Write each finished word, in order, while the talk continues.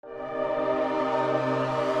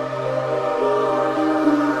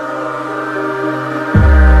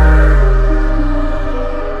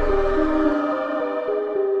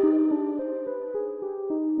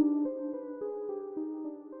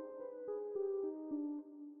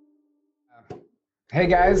Hey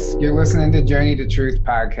guys, you're listening to Journey to Truth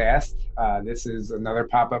podcast. This is another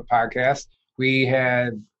pop-up podcast. We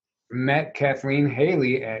have met Kathleen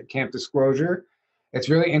Haley at Camp Disclosure. It's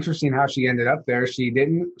really interesting how she ended up there. She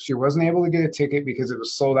wasn't able to get a ticket because it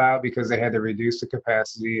was sold out because they had to reduce the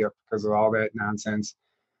capacity because of all that nonsense.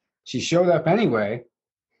 She showed up anyway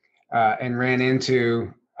and ran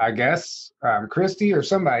into, I guess, Christy or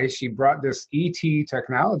somebody. She brought this ET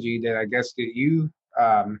technology that I guess that you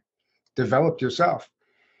developed yourself.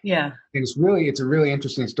 Yeah. And it's a really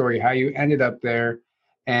interesting story how you ended up there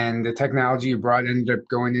and the technology you brought ended up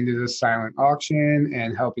going into the silent auction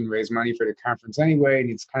and helping raise money for the conference anyway. And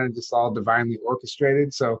it's kind of just all divinely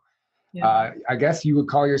orchestrated. So Yeah. I guess you would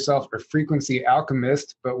call yourself a frequency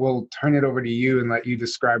alchemist, but we'll turn it over to you and let you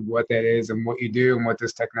describe what that is and what you do and what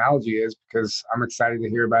this technology is, because I'm excited to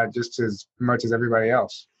hear about it just as much as everybody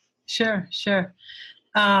else. Sure.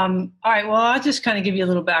 All right. Well, I'll just kind of give you a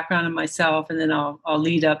little background on myself, and then I'll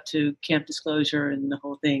lead up to Camp Disclosure and the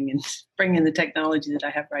whole thing, and bring in the technology that I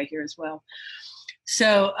have right here as well.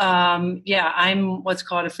 So, yeah, I'm what's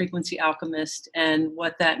called a frequency alchemist, and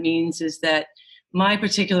what that means is that my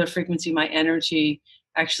particular frequency, my energy,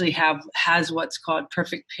 actually has what's called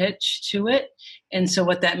perfect pitch to it, and so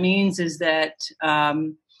what that means is that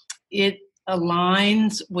it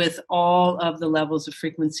aligns with all of the levels of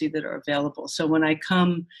frequency that are available. So when I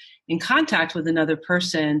come in contact with another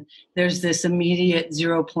person, there's this immediate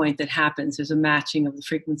 0 point that happens. There's a matching of the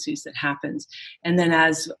frequencies that happens. And then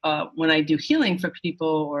as when I do healing for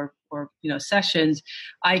people or sessions,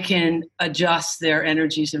 I can adjust their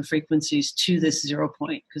energies and frequencies to this 0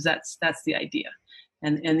 point, because that's the idea.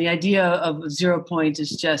 And the idea of 0 point is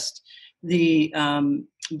just the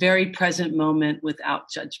very present moment without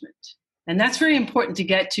judgment. And that's very important to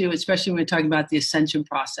get to, especially when we're talking about the ascension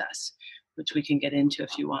process, which we can get into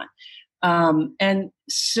if you want. And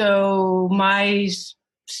so my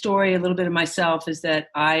story, a little bit of myself, is that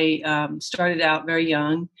I started out very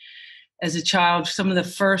young. As a child, some of the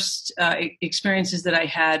first experiences that I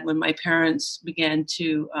had when my parents began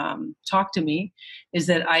to talk to me is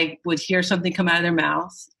that I would hear something come out of their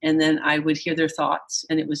mouth, and then I would hear their thoughts,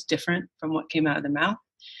 and it was different from what came out of their mouth.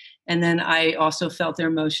 And then I also felt their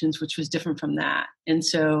emotions, which was different from that. And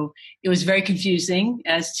so it was very confusing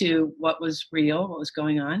as to what was real, what was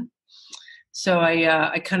going on. So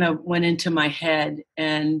I kind of went into my head.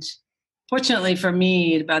 And fortunately for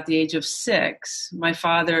me, at about the age of 6, my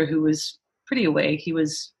father, who was pretty awake, he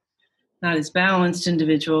was not as balanced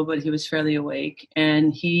individual, but he was fairly awake.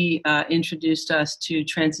 And he introduced us to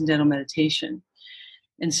transcendental meditation.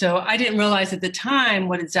 And so I didn't realize at the time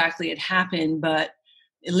what exactly had happened, but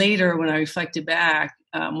later, when I reflected back,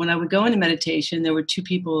 when I would go into meditation, there were 2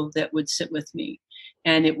 people that would sit with me,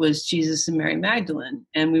 and it was Jesus and Mary Magdalene.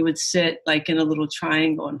 And we would sit like in a little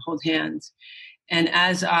triangle and hold hands. And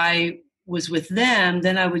as I was with them,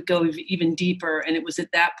 then I would go even deeper. And it was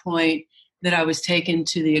at that point that I was taken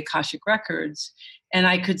to the Akashic Records. And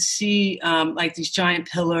I could see like these giant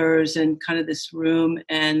pillars and kind of this room.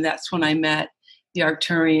 And that's when I met the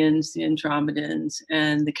Arcturians, the Andromedans,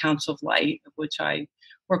 and the Council of Light, of which I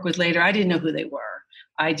work with later. I didn't know who they were.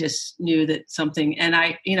 I just knew that something, and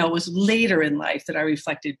it was later in life that I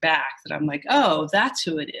reflected back that I'm like, oh, that's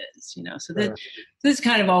who it is, So this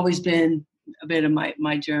kind of always been a bit of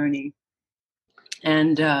my journey.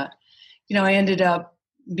 And, I ended up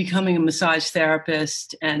becoming a massage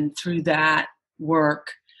therapist, and through that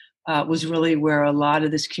work was really where a lot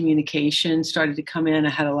of this communication started to come in.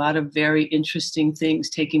 I had a lot of very interesting things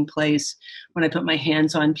taking place when I put my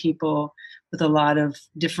hands on people, with a lot of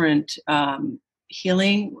different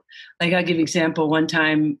healing. Like, I'll give you an example. One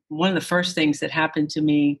time, one of the first things that happened to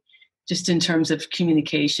me, just in terms of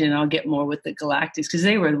communication, I'll get more with the Galactics, because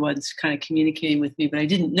they were the ones kind of communicating with me, but I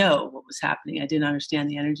didn't know what was happening. I didn't understand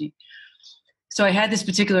the energy. So I had this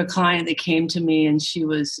particular client that came to me, and she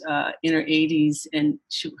was in her 80s, and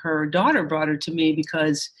her daughter brought her to me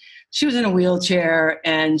because she was in a wheelchair,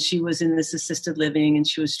 and she was in this assisted living, and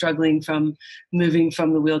she was struggling from moving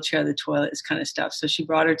from the wheelchair to the toilet, this kind of stuff. So she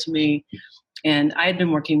brought her to me, and I had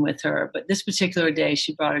been working with her, but this particular day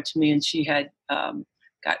she brought her to me, and she had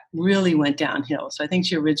went downhill. So I think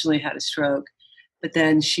she originally had a stroke, but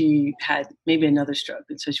then she had maybe another stroke.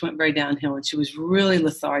 And so she went very downhill, and she was really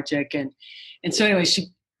lethargic. And so anyway, she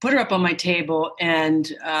put her up on my table, and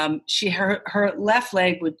her left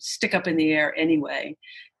leg would stick up in the air anyway.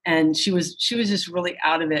 And she was just really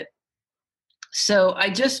out of it. So I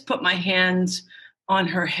just put my hands on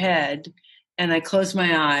her head, and I closed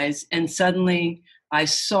my eyes, and suddenly I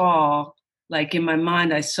saw, like in my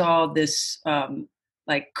mind, I saw this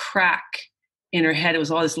like crack in her head. It was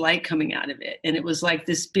all this light coming out of it. And it was like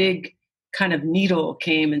this big kind of needle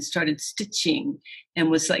came and started stitching and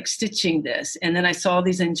was like stitching this. And then I saw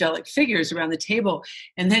these angelic figures around the table.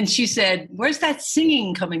 And then she said, "Where's that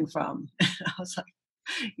singing coming from?" I was like,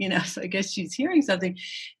 so I guess she's hearing something.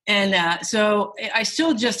 And so I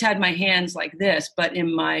still just had my hands like this, but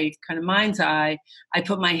in my kind of mind's eye, I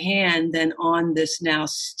put my hand then on this now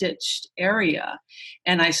stitched area.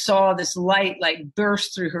 And I saw this light like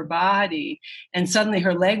burst through her body, and suddenly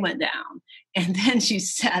her leg went down. And then she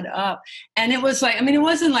sat up, and it was like, it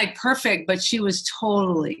wasn't like perfect, but she was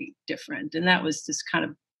totally different. And that was just kind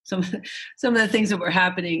of some of the things that were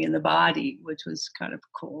happening in the body, which was kind of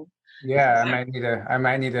cool. Yeah, I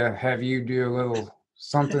might need to have you do a little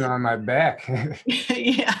something on my back.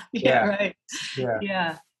 Yeah, right.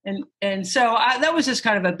 Yeah. And so that was just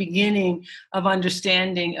kind of a beginning of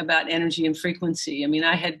understanding about energy and frequency.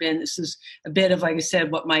 This is a bit of, like I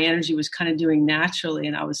said, what my energy was kind of doing naturally,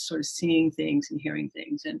 and I was sort of seeing things and hearing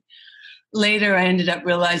things. And later I ended up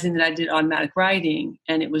realizing that I did automatic writing,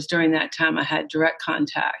 and it was during that time I had direct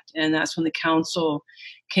contact. And that's when the council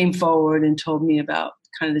came forward and told me about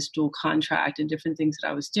kind of this dual contract and different things that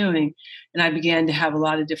I was doing. And I began to have a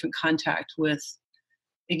lot of different contact with,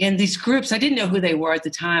 again, these groups. I didn't know who they were at the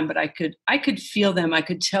time, but I could feel them. I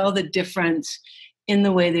could tell the difference in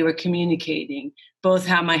the way they were communicating, both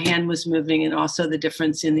how my hand was moving and also the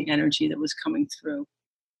difference in the energy that was coming through.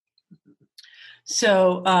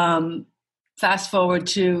 So fast forward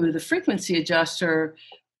to the frequency adjuster.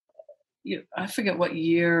 I forget what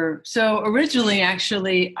year. So originally,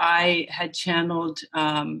 actually, I had channeled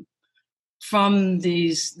from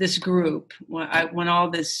this group when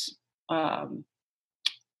all this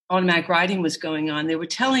automatic writing was going on. They were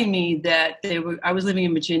telling me that I was living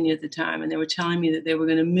in Virginia at the time, and they were telling me that they were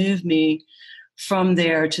going to move me from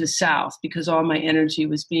there to the south because all my energy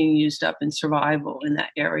was being used up in survival in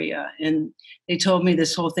that area. And they told me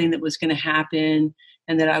this whole thing that was going to happen,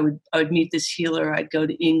 and that I would meet this healer. I'd go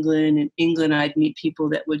to England. In England, I'd meet people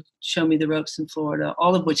that would show me the ropes in Florida,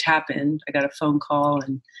 all of which happened. I got a phone call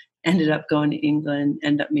and ended up going to England,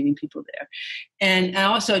 ended up meeting people there. And I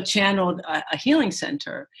also channeled a healing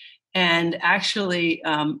center. And actually,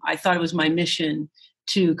 I thought it was my mission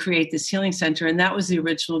to create this healing center. And that was the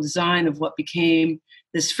original design of what became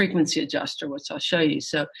this frequency adjuster, which I'll show you.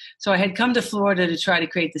 So I had come to Florida to try to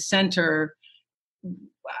create the center,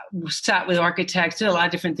 sat with architects, did a lot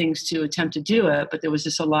of different things to attempt to do it, but there was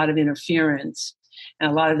just a lot of interference.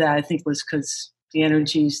 And a lot of that, I think, was because the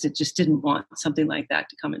energies that just didn't want something like that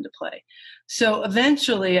to come into play. So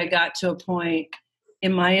eventually I got to a point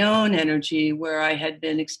in my own energy where I had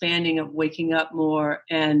been expanding, of waking up more,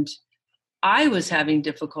 and I was having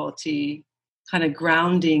difficulty kind of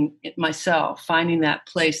grounding it myself, finding that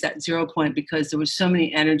place, that 0 point, because there were so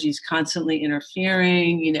many energies constantly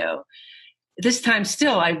interfering. This time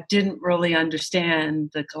still, I didn't really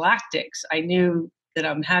understand the galactics. I knew that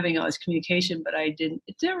I'm having all this communication, but it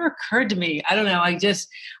never occurred to me. I don't know. I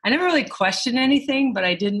never really questioned anything, but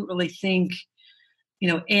I didn't really think,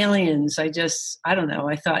 aliens. I don't know.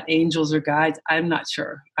 I thought angels or guides. I'm not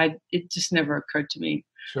sure. It just never occurred to me.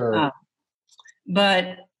 Sure.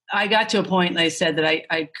 But I got to a point, like I said, that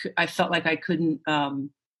I felt like I couldn't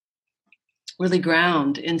really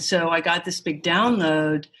ground. And so I got this big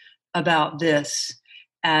download about this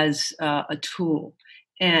as a tool.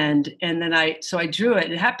 And then I drew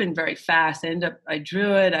it. It happened very fast. I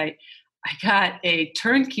drew it. I got a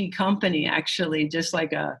turnkey company, actually, just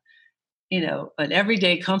like an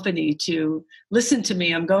everyday company, to listen to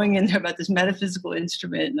me. I'm going in there about this metaphysical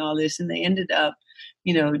instrument and all this. And they ended up,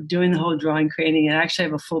 doing the whole drawing, creating it. I actually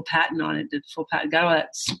have a full patent on it, got all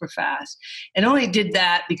that super fast. And only did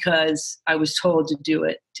that because I was told to do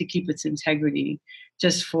it to keep its integrity,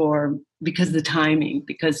 because of the timing,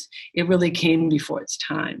 because it really came before its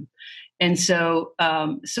time. And so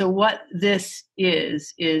what this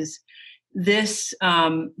is this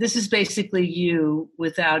is basically you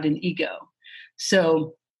without an ego.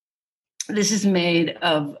 So this is made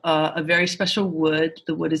of a very special wood.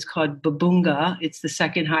 The wood is called babunga. It's the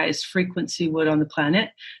second highest frequency wood on the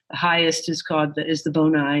planet. The highest is the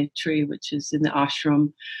bonsai tree, which is in the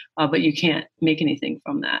ashram, but you can't make anything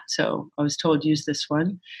from that. So I was told use this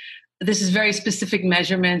one. This is very specific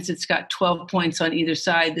measurements. It's got 12 points on either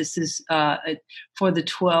side. This is for the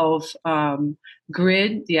 12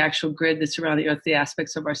 grid, the actual grid that's around the earth, the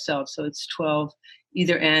aspects of ourselves. So it's 12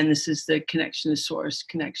 either end. This is the connection to source,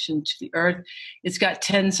 connection to the earth. It's got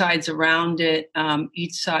 10 sides around it.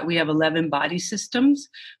 Each side, we have 11 body systems.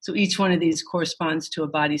 So each one of these corresponds to a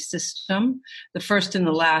body system. The first and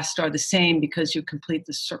the last are the same because you complete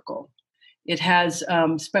the circle. It has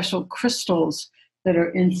special crystals that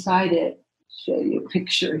are inside it show you a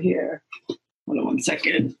picture here. Hold on one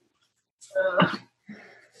second.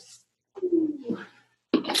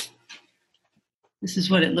 This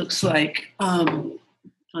is what it looks like on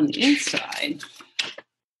the inside.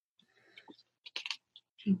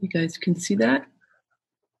 You guys can see that?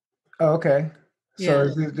 Oh, okay. So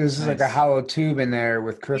Yeah. this is like a hollow tube in there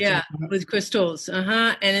with crystals. Yeah, with crystals.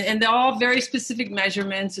 And they're all very specific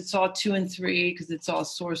measurements. It's all 2 and 3 because it's all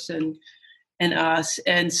source and us.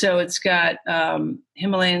 And so it's got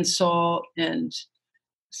Himalayan salt and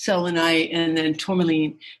selenite and then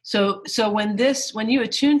tourmaline. So when you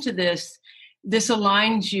attune to this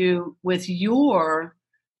aligns you with your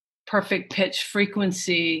perfect pitch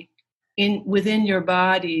frequency within your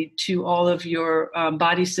body to all of your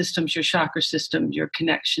body systems, your chakra system, your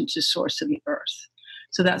connection to source and the earth.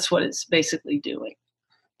 So that's what it's basically doing.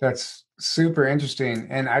 That's super interesting.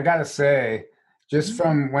 And I got to say, just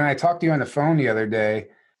from when I talked to you on the phone the other day,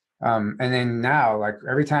 and then now, like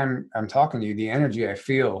every time I'm talking to you, the energy I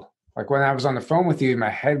feel, like when I was on the phone with you,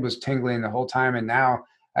 my head was tingling the whole time. And now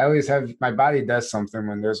I always have, my body does something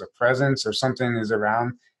when there's a presence or something is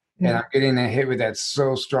around. And I'm getting a hit with that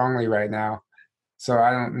so strongly right now. So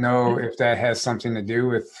I don't know if that has something to do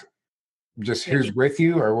with just who's with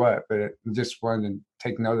you or what, but I just wanted to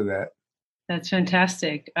take note of that. That's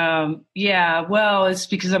fantastic. Yeah, well, it's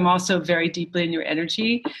because I'm also very deeply in your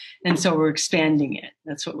energy. And so we're expanding it.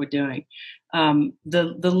 That's what we're doing.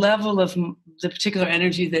 The level of the particular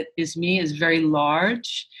energy that is me is very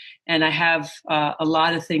large. And I have a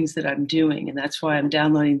lot of things that I'm doing. And that's why I'm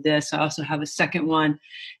downloading this. I also have a second one.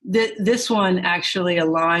 This one actually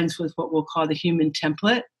aligns with what we'll call the human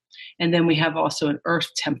template. And then we have also an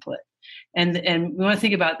earth template. And we want to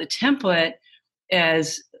think about the template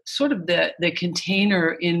as sort of the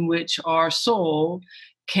container in which our soul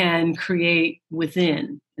can create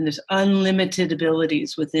within. And there's unlimited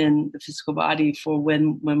abilities within the physical body for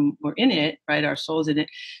when we're in it, right? Our soul's in it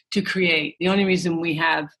to create. The only reason we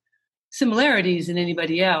have similarities in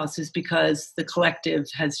anybody else is because the collective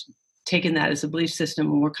has taken that as a belief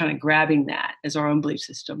system and we're kind of grabbing that as our own belief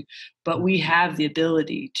system. But we have the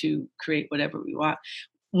ability to create whatever we want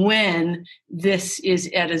when this is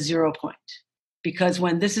at a 0 point. Because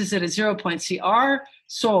when this is at a 0 point, see, our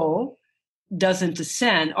soul doesn't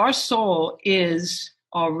descend. Our soul is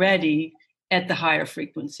already at the higher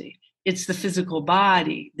frequency. It's the physical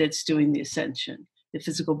body that's doing the ascension. The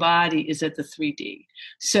physical body is at the 3D.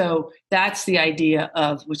 So that's the idea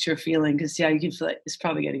of what you're feeling. Because yeah, you can feel it. It's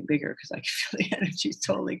probably getting bigger because I can feel the energy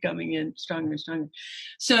totally coming in stronger and stronger.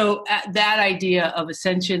 So that idea of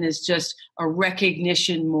ascension is just a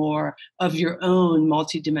recognition more of your own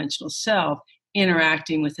multidimensional self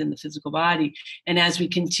interacting within the physical body. And as we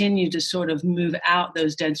continue to sort of move out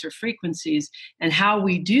those denser frequencies, and how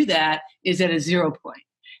we do that is at a 0 point.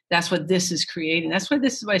 That's what this is creating. That's why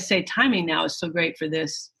this is why I say timing now is so great for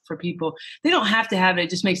this, for people. They don't have to have it. It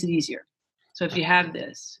just makes it easier. So if you have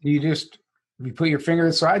this. You put your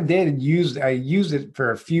finger. So I used it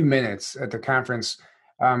for a few minutes at the conference.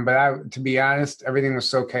 But to be honest, everything was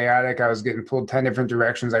so chaotic. I was getting pulled 10 different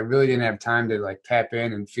directions. I really didn't have time to like tap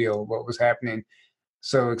in and feel what was happening.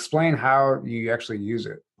 So explain how you actually use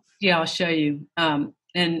it. Yeah, I'll show you.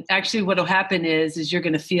 And actually what will happen is you're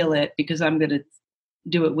going to feel it because I'm going to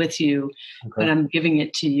do it with you, but I'm giving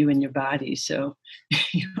it to you in your body. So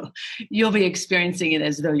you'll be experiencing it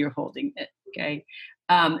as though you're holding it. Okay.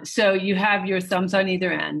 So you have your thumbs on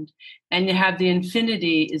either end, and you have the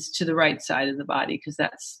infinity is to the right side of the body because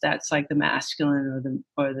that's like the masculine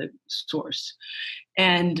or the source.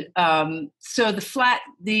 And so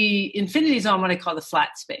the infinity is on what I call the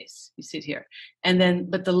flat space. You see it here, and then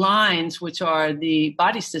but the lines, which are the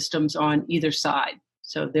body systems, on either side.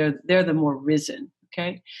 So they're the more risen.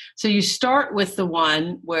 Okay, so you start with the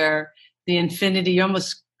one where the infinity, you're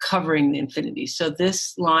almost covering the infinity. So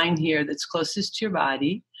this line here that's closest to your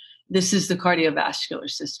body, this is the cardiovascular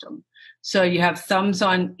system. So you have thumbs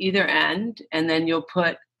on either end, and then you'll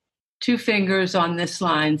put 2 fingers on this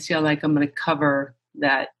line. See how like I'm going to cover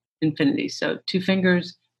that infinity. So 2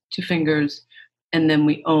 fingers, and then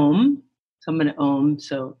we Om. So I'm going to Om.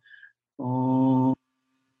 So Om.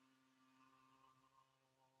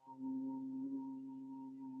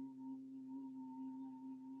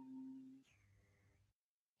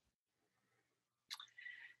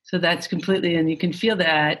 So that's completely, and you can feel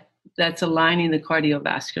that's aligning the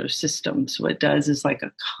cardiovascular system. So what it does is like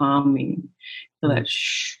a calming, feel that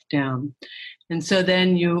down. And so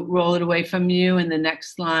then you roll it away from you, and the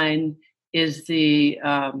next line is the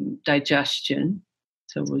digestion.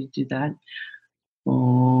 So we'll do that.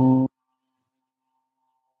 Oh.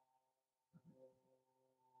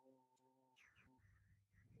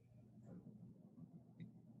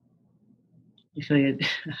 You feel it?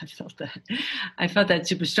 I felt that. I felt that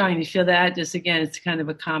super strong. You feel that? Just again, it's kind of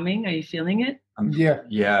a calming. Are you feeling it? Yeah.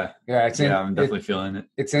 I'm definitely feeling it.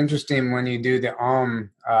 It's interesting when you do the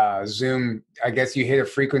Zoom. I guess you hit a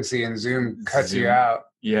frequency and Zoom cuts you out.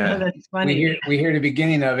 Yeah, oh, that's funny. We hear the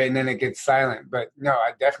beginning of it and then it gets silent. But no,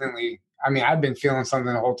 I definitely. I mean, I've been feeling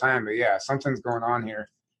something the whole time. But yeah, something's going on here.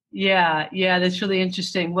 Yeah, that's really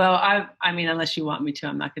interesting. Well, I mean, unless you want me to,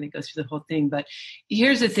 I'm not going to go through the whole thing. But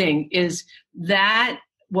here's the thing: is that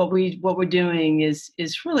what we're doing is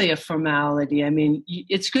really a formality. I mean,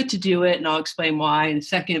 it's good to do it, and I'll explain why in a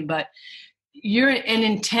second. But you're an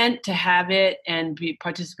intent to have it and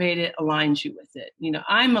participate. It aligns you with it. You know,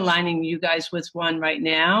 I'm aligning you guys with one right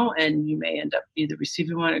now, and you may end up either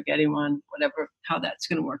receiving one or getting one, whatever, how that's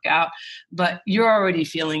going to work out. But you're already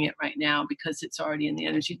feeling it right now because it's already in the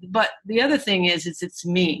energy. But the other thing is it's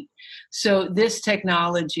me. So this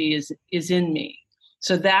technology is in me.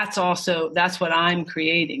 So that's what I'm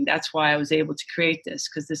creating. That's why I was able to create this,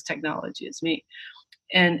 because this technology is me.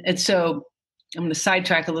 And so I'm going to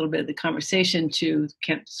sidetrack a little bit of the conversation to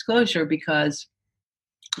Camp Disclosure, because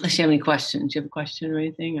unless you have any questions. Do you have a question or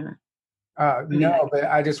anything? Or? No, but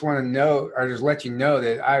I just want to know, or just let you know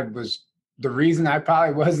that the reason I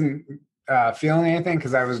probably wasn't feeling anything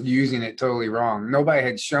because I was using it totally wrong. Nobody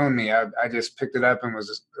had shown me. I just picked it up and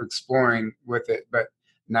was exploring with it. But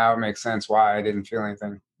now it makes sense why I didn't feel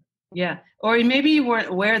anything. Yeah. Or maybe you weren't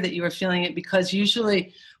aware that you were feeling it, because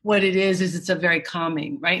usually what it is it's a very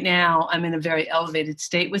calming. Right now, I'm in a very elevated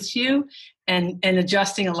state with you and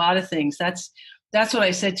adjusting a lot of things. That's what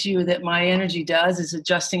I said to you, that my energy does, is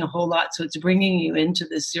adjusting a whole lot. So it's bringing you into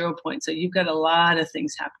this 0 point. So you've got a lot of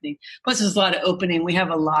things happening. Plus there's a lot of opening. We have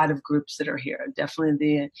a lot of groups that are here. Definitely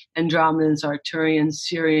the Andromedans, Arcturians,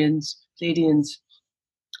 Sirians, Pleiadians.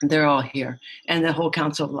 They're all here. And the whole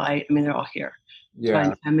Council of Light. I mean, they're all here. Yeah.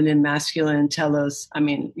 Divine Feminine, Masculine, Telos. I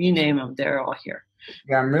mean, you name them, they're all here.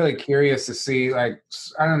 Yeah, I'm really curious to see, like,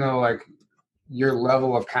 I don't know, like your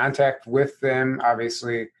level of contact with them.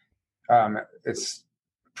 Obviously, it's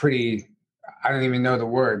pretty, I don't even know the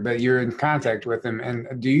word, but you're in contact with them.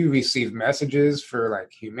 And do you receive messages for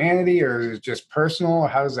like humanity, or is it just personal?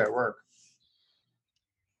 How does that work?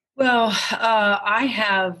 Well, I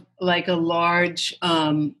have like a large,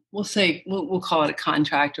 we'll call it a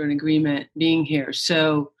contract or an agreement being here.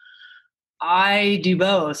 So I do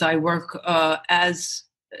both. I work as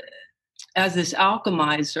this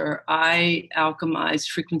alchemizer. I alchemize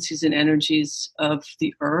frequencies and energies of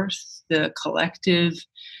the earth, the collective,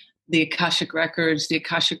 the Akashic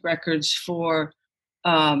records for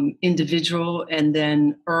individual, and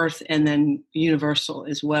then earth, and then universal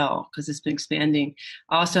as well, because it's been expanding.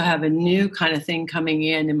 I also have a new kind of thing coming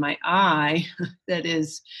in my eye that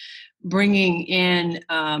is bringing in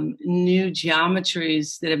new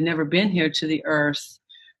geometries that have never been here to the earth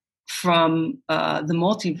from the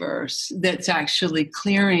multiverse, that's actually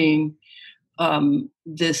clearing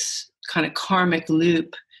this kind of karmic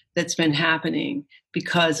loop that's been happening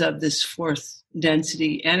because of this fourth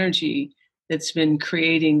density energy that's been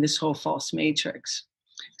creating this whole false matrix.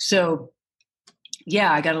 So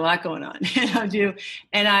yeah, I got a lot going on.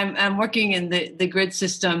 And I'm working in the grid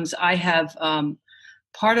systems. I have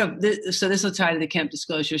part of this, so this will tie to the Camp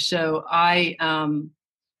Disclosure. So I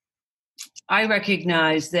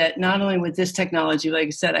recognize that not only with this technology, like I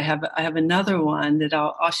said, I have another one that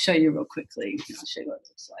I'll show you real quickly. I'll show you what it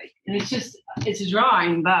looks like. And it's a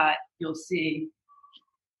drawing, but you'll see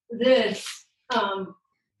this.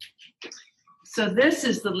 So this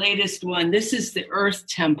is the latest one. This is the Earth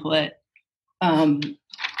template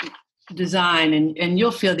design, and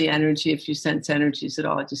you'll feel the energy if you sense energies at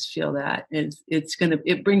all. I just feel that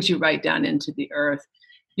it brings you right down into the Earth.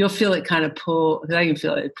 You'll feel it kind of pull, because I can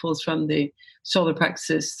feel it. It pulls from the solar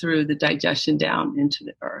plexus through the digestion down into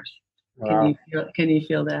the Earth. Wow. Can you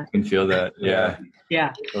feel that? I can feel that. Yeah.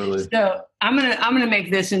 Yeah. Totally. So I'm gonna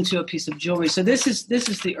make this into a piece of jewelry. So this is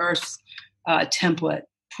the Earth's template.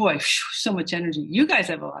 Boy, so much energy. You guys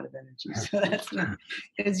have a lot of energy. So that's not,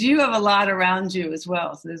 because you have a lot around you as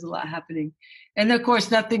well. So there's a lot happening. And of course,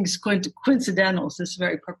 nothing's coincidental. So it's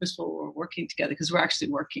very purposeful. We're working together because we're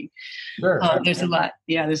actually working. Sure. There's a lot.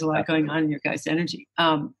 Yeah, there's a lot going on in your guys' energy.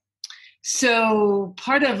 So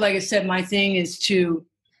part of, like I said, my thing is to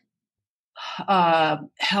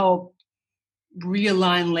help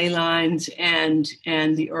realign ley lines and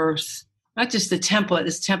the Earth. Not just this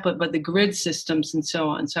template, but the grid systems and so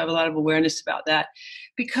on. So I have a lot of awareness about that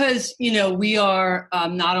because, we are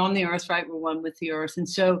not on the Earth, right? We're one with the Earth. And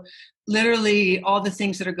so literally all the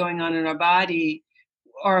things that are going on in our body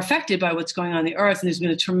are affected by what's going on the Earth. And there's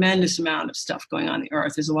been a tremendous amount of stuff going on the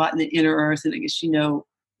Earth. There's a lot in the inner Earth. And I guess,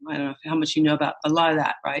 I don't know how much you know about a lot of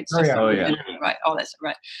that, right? Right, all that stuff,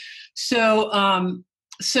 right?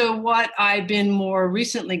 So what I've been more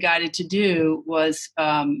recently guided to do was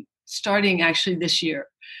starting actually this year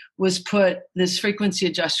was put this frequency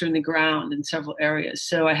adjuster in the ground in several areas.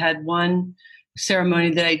 So I had one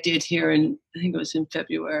ceremony that I did here I think it was in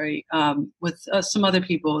February, with some other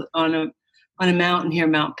people on a mountain here,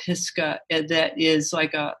 Mount Pisgah, that is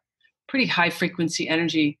like a pretty high frequency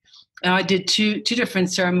energy. And I did two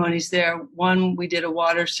different ceremonies there. One, we did a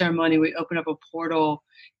water ceremony. We opened up a portal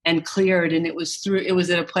and cleared, and it was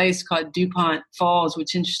at a place called DuPont Falls,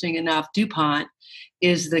 which, interesting enough, DuPont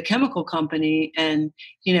is the chemical company, and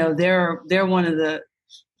they're one of the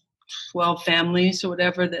 12 families or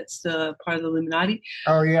whatever that's the part of the Illuminati.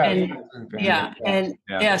 Oh yeah.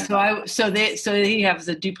 So he has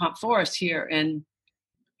the DuPont forest here, and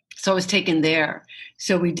so I was taken there.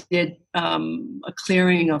 So we did a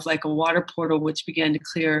clearing of like a water portal, which began to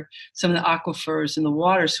clear some of the aquifers in the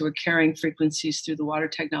water. So we're carrying frequencies through the water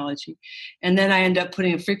technology. And then I ended up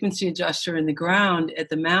putting a frequency adjuster in the ground at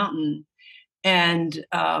the mountain. And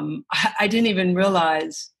I didn't even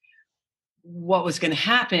realize what was going to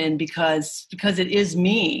happen because it is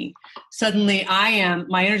me. Suddenly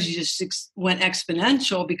my energy just went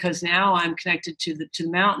exponential because now I'm connected to the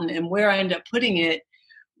mountain, and where I ended up putting it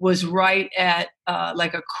was right at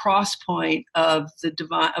like a cross point of the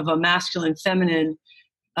divine, of a masculine feminine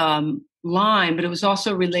line, but it was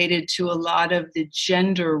also related to a lot of the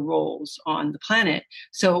gender roles on the planet.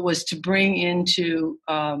 So it was to bring into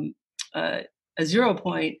a 0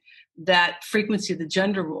 point that frequency of the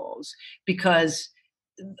gender roles, because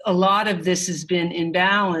a lot of this has been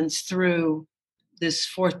imbalanced through this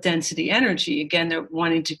fourth density energy. Again, they're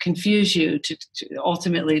wanting to confuse you to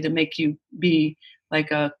ultimately to make you be like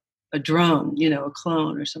a drone, a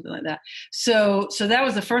clone or something like that. So that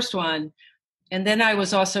was the first one. And then I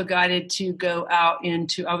was also guided to go out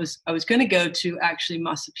into, I was going to go to actually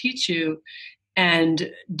Machu Picchu and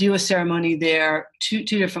do a ceremony there, two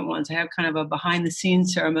different ones. I have kind of a behind the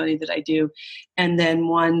scenes ceremony that I do, and then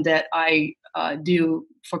one that I do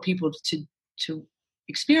for people to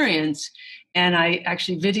experience. And I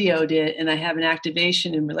actually videoed it, and I have an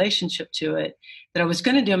activation in relationship to it that I was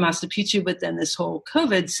going to do in Machu Picchu, but then this whole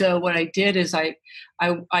COVID. So what I did is I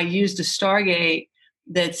used a Stargate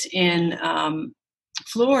that's in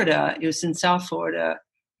Florida. It was in South Florida,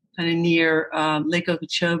 kind of near Lake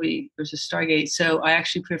Okeechobee. There's a Stargate. So I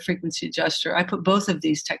actually put a frequency adjuster. I put both of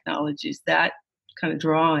these technologies, that kind of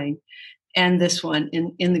drawing and this one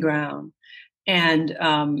in the ground. And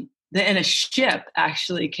a ship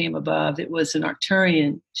actually came above. It was an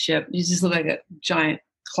Arcturian ship. You just look like a giant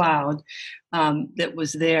cloud that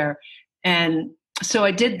was there. And so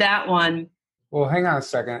I did that one. Well, hang on a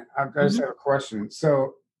second. I just have a question.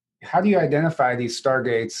 So how do you identify these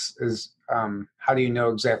Stargates? How do you know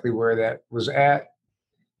exactly where that was at?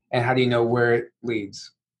 And how do you know where it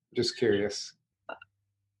leads? Just curious.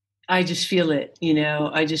 I just feel it,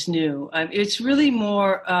 I just knew. It's really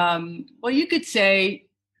more, well, you could say,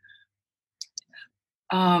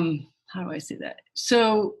 how do I say that?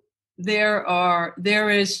 So there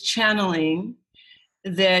is channeling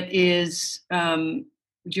that is,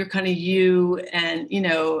 you're kind of you, and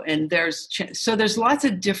and there's lots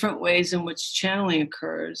of different ways in which channeling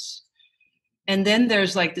occurs. And then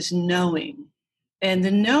there's like this knowing, and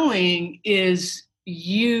the knowing is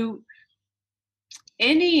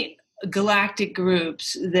any galactic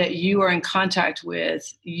groups that you are in contact with,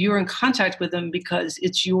 you're in contact with them because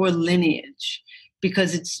it's your lineage,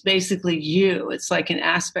 because it's basically you. It's like an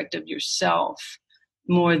aspect of yourself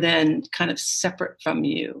more than kind of separate from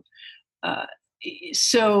you.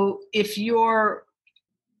 So if you're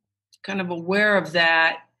kind of aware of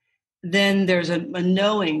that, then there's a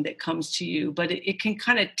knowing that comes to you, but it can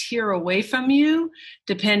kind of tear away from you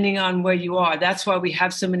depending on where you are. That's why we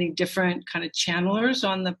have so many different kind of channelers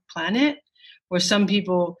on the planet, where some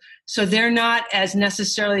people, so they're not as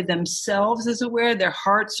necessarily themselves as aware. Their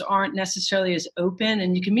hearts aren't necessarily as open.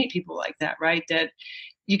 And you can meet people like that, right? That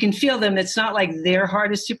you can feel them. It's not like their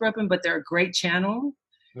heart is super open, but they're a great channel.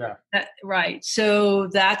 Yeah. Right. So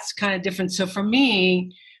that's kind of different. So for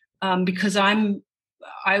me, because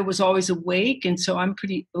I was always awake, and so I'm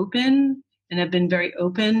pretty open, and I've been very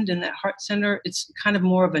opened in that heart center. It's kind of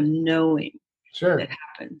more of a knowing that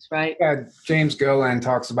happens, right? Yeah, James Gilliland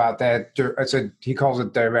talks about that. He calls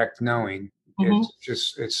it direct knowing. Mm-hmm.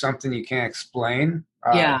 It's something you can't explain,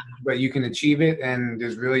 but you can achieve it, and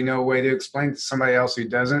there's really no way to explain to somebody else who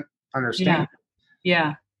doesn't understand.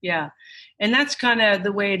 Yeah. And that's kind of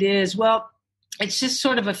the way it is. Well, it's just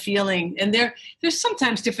sort of a feeling, and there's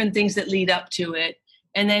sometimes different things that lead up to it.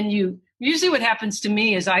 And then usually what happens to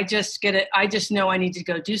me is I just know I need to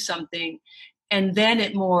go do something. And then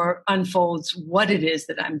it more unfolds what it is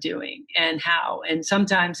that I'm doing and how. And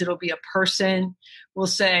sometimes it'll be a person will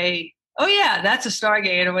say, oh yeah, that's a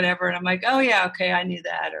Stargate or whatever. And I'm like, oh yeah, okay, I knew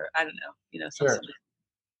that. Or I don't know, Sure.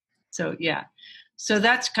 So yeah. So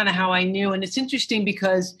that's kind of how I knew. And it's interesting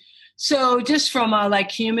because, so just from a like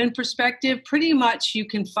human perspective, pretty much you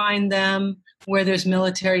can find them where there's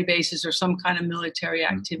military bases or some kind of military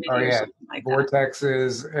activity or something like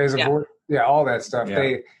vortexes, that. All that stuff.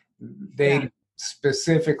 Yeah. They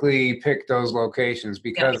specifically pick those locations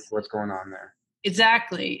because of what's going on there.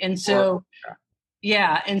 Exactly. And so,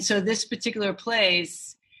 and so this particular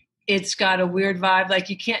place, it's got a weird vibe. Like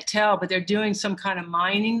you can't tell, but they're doing some kind of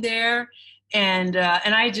mining there. And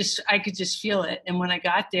I could just feel it. And when I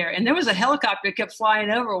got there, and there was a helicopter that kept flying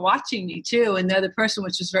over watching me too. And the other person,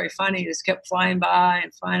 which was very funny, just kept flying by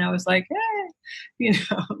and flying. I was like, hey,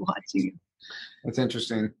 watching you. That's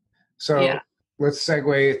interesting. So let's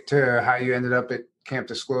segue to how you ended up at Camp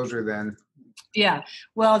Disclosure then. Yeah.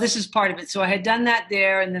 Well, this is part of it. So I had done that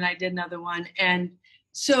there, and then I did another one. And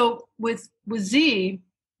so with Z,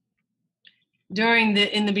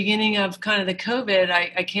 in the beginning of kind of the COVID,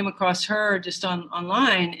 I came across her just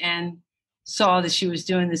online and saw that she was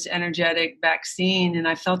doing this energetic vaccine, and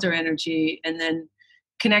I felt her energy and then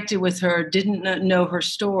connected with her, didn't know her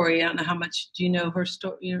story. I don't know how much, do you know her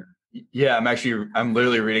story? Yeah, I'm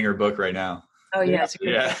literally reading her book right now. Oh, yes.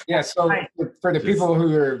 Yeah. So for the people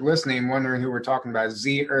who are listening, wondering who we're talking about,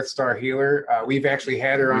 Z Earthstar Healer, we've actually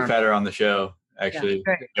had her on. We've had her on the show. Actually,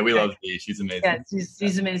 we love Z. She's amazing. Yeah,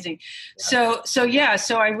 she's amazing. Yeah.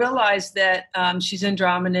 So I realized that she's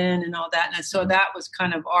Andromedan and all that, and so that was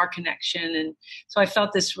kind of our connection, and so I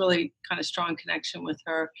felt this really kind of strong connection with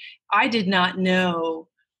her. I did not know.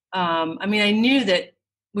 I knew that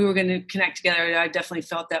we were going to connect together. I definitely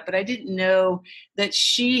felt that, but I didn't know that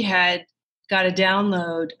she had got a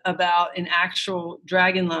download about an actual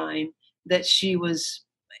dragon line that she was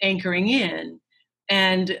anchoring in.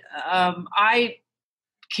 And I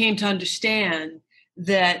came to understand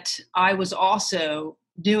that I was also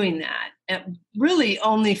doing that, and really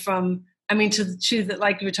only from,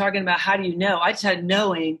 like you were talking about, how do you know? I just had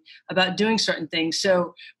knowing about doing certain things.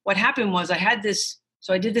 So what happened was I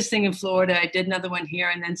did this thing in Florida, I did another one here,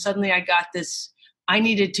 and then suddenly I got this, I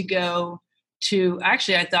needed to go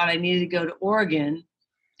I thought I needed to go to Oregon,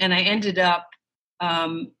 and I ended up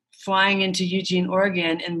flying into Eugene,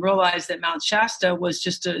 Oregon, and realized that Mount Shasta was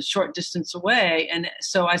just a short distance away. And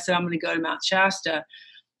so I said, I'm going to go to Mount Shasta.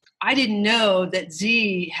 I didn't know that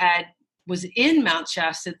Z was in Mount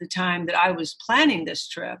Shasta at the time that I was planning this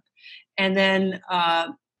trip. And then,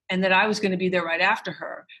 and that I was going to be there right after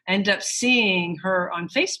her. I ended up seeing her on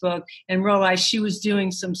Facebook and realized she was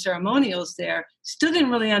doing some ceremonials there. Still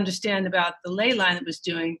didn't really understand about the ley line it was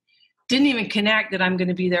doing. Didn't even connect that I'm going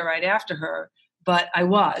to be there right after her, but I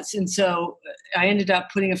was. And so I ended up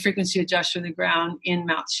putting a frequency adjuster in the ground in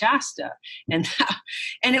Mount Shasta. And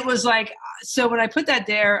it was like, so when I put that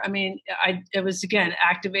there, it was, again,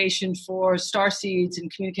 activation for star seeds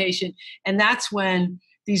and communication. And that's when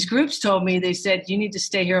these groups told me, they said, you need to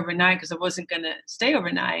stay here overnight, because I wasn't going to stay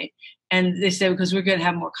overnight. And they said, because we're going to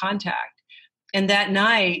have more contact. And that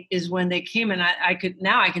night is when they came, and I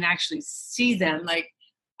can actually see them. Like,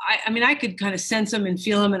 I could kind of sense them and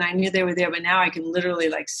feel them, and I knew they were there, but now I can literally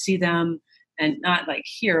like see them, and not like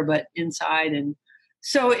here, but inside. And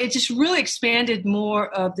so it just really expanded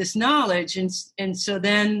more of this knowledge. And so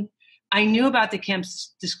then I knew about the Camp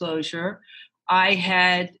Disclosure. I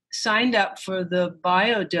had signed up for the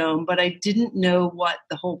Biodome, but I didn't know what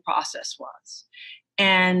the whole process was.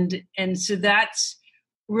 And so that's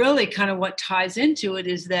really kind of what ties into it,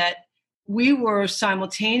 is that we were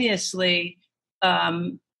simultaneously,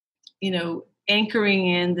 anchoring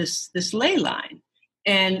in this ley line,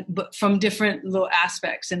 but from different little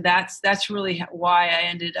aspects. And that's really why I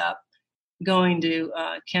ended up going to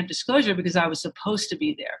Camp Disclosure, because I was supposed to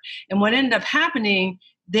be there. And what ended up happening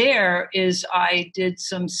there is I did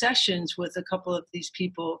some sessions with a couple of these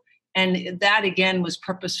people, and that again was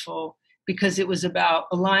purposeful, because it was about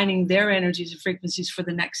aligning their energies and frequencies for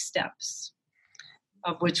the next steps,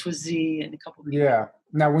 of which was Z and a couple of people. Yeah.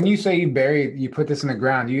 Now, when you say you put this in the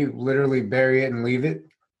ground, you literally bury it and leave it?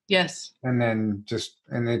 Yes. And then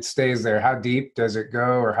and it stays there. How deep does it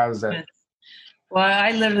go, or how does that? Yes. Well,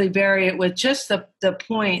 I literally bury it with just the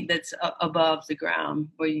point that's above the ground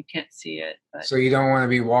where you can't see it. But so you don't want to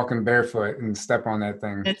be walking barefoot and step on that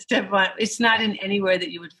thing. It's not in anywhere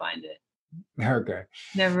that you would find it. Okay.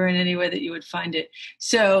 Never in any way that you would find it.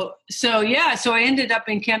 So I ended up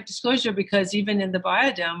in Camp Disclosure, because even in the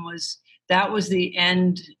Biodome that was the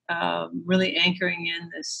end, really anchoring in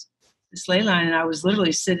this ley line. And I was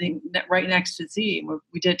literally sitting right next to Z.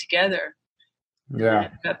 We did it together. Yeah. I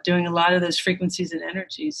ended up doing a lot of those frequencies and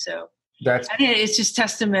energies. So it's just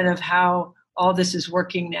testament of how all this is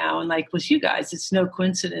working now. And like with you guys, it's no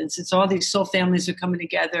coincidence. It's all these soul families are coming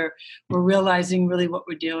together. We're realizing really what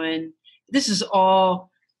we're doing. This is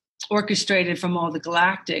all orchestrated from all the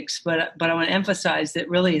galactics, but I want to emphasize that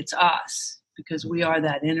really it's us, because we are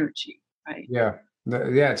that energy, right? Yeah.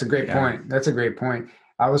 It's a great point. That's a great point.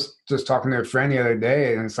 I was just talking to a friend the other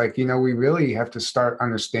day, and it's like, we really have to start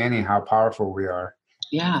understanding how powerful we are.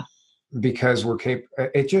 Yeah. Because we're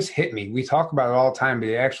capable. It just hit me. We talk about it all the time, but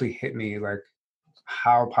it actually hit me, like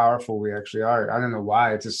how powerful we actually are. I don't know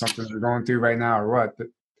why. It's just something we're going through right now or what. But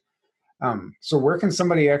so where can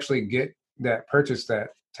somebody actually purchase that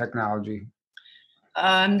technology?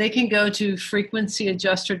 They can go to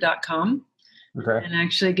frequencyadjuster.com and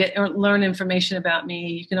actually learn information about me.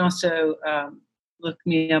 You can also look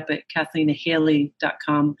me up at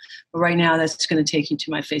KathleenHaley.com. But right now, that's going to take you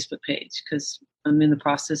to my Facebook page, because I'm in the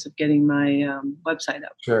process of getting my website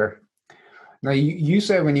up. Sure. Now, you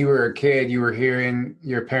said when you were a kid, you were hearing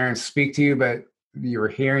your parents speak to you, but you were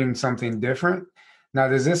hearing something different. Now,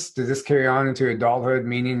 does this carry on into adulthood,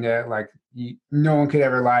 meaning that like no one could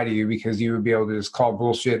ever lie to you because you would be able to just call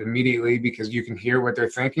bullshit immediately because you can hear what they're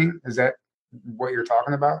thinking? Is that what you're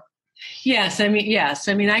talking about? Yes. I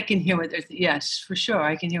mean, I can hear what they're yes, for sure.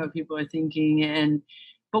 I can hear what people are thinking,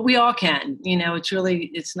 but we all can,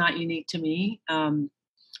 it's not unique to me.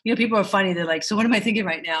 People are funny. They're like, so what am I thinking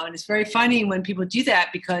right now? And it's very funny when people do that,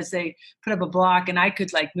 because they put up a block and I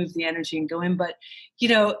could like move the energy and go in, but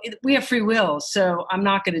we have free will. So I'm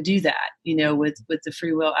not going to do that, with the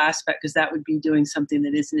free will aspect, because that would be doing something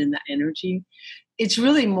that isn't in that energy. It's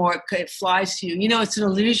really more, it flies to you. It's an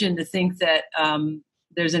illusion to think that,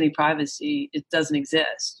 there's any privacy. It doesn't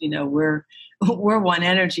exist. We're one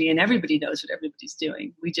energy, and everybody knows what everybody's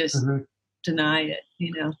doing. We just deny it,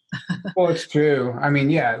 Well, it's true. I mean,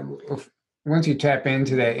 yeah, once you tap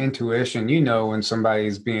into that intuition, when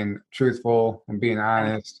somebody's being truthful and being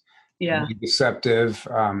honest, and being deceptive,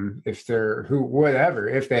 if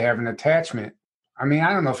they have an attachment. I mean,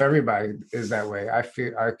 I don't know if everybody is that way. I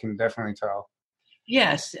can definitely tell.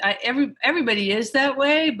 Yes, everybody is that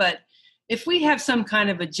way, but if we have some kind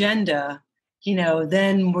of agenda,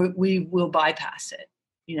 then we will bypass it.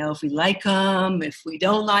 If we like them, if we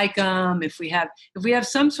don't like them, if we have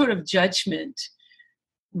some sort of judgment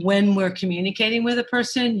when we're communicating with a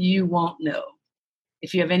person, you won't know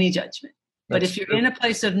if you have any judgment. But if you're in a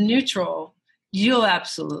place of neutral, you'll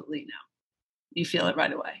absolutely know. You feel it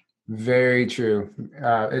right away. Very true.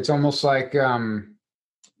 It's almost like you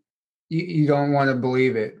don't want to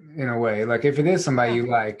believe it in a way. Like if it is somebody you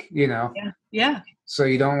like, Yeah. So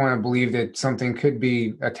you don't want to believe that something could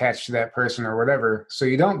be attached to that person or whatever. So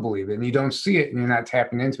you don't believe it and you don't see it and you're not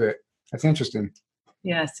tapping into it. That's interesting.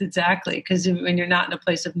 Yes, exactly. Because when you're not in a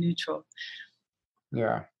place of neutral.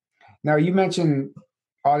 Yeah. Now you mentioned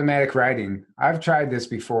automatic writing. I've tried this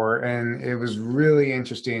before and it was really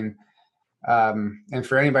interesting. And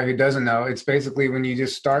for anybody who doesn't know, it's basically when you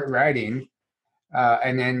just start writing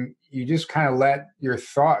and then you just kind of let your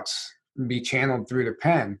thoughts be channeled through the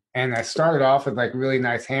pen. And I started off with like really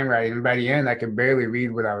nice handwriting. And by the end, I could barely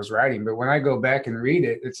read what I was writing. But when I go back and read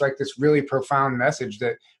it, it's like this really profound message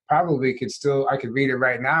that probably I could read it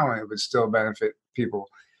right now and it would still benefit people.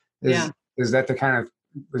 Is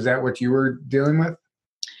that what you were dealing with?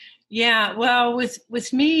 Yeah, well,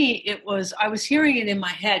 with me, I was hearing it in my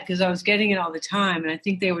head because I was getting it all the time. And I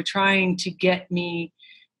think they were trying to get me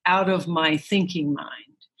out of my thinking mind.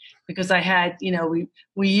 Because I had,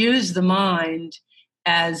 we use the mind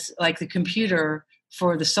as like the computer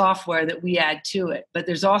for the software that we add to it. But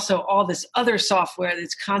there's also all this other software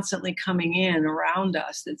that's constantly coming in around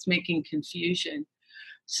us that's making confusion.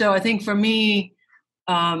 So I think for me,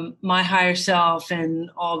 my higher self and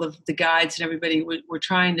all of the guides and everybody were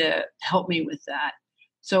trying to help me with that.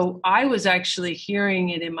 So I was actually hearing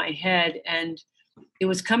it in my head and it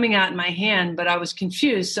was coming out in my hand, but I was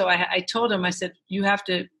confused. So I told him, I said, you have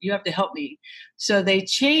to help me. So they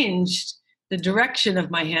changed the direction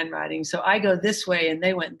of my handwriting. So I go this way and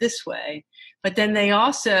they went this way. But then they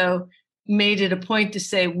also made it a point to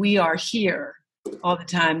say, we are here all the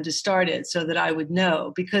time to start it so that I would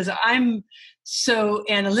know, because I'm so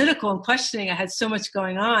analytical and questioning. I had so much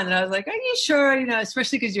going on and I was like, are you sure?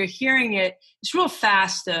 Especially because you're hearing it. It's real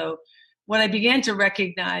fast though. What I began to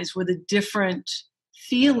recognize were the different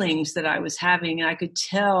feelings that I was having. And I could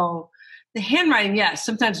tell the handwriting, yes,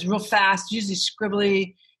 sometimes real fast, usually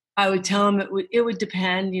scribbly. I would tell them it would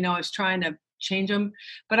depend. I was trying to change them,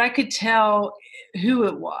 but I could tell who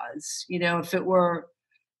it was, if it were,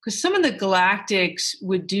 because some of the galactics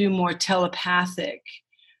would do more telepathic,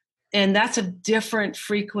 and that's a different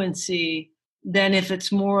frequency than if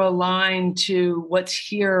it's more aligned to what's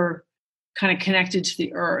here, kind of connected to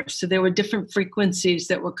the earth. So there were different frequencies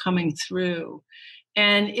that were coming through.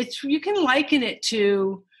 And you can liken it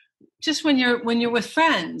to just when you're with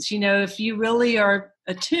friends, if you really are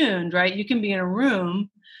attuned, right, you can be in a room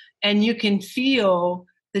and you can feel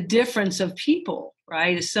the difference of people,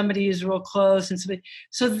 right? If somebody is real close and somebody,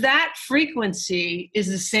 so that frequency is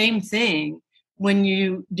the same thing when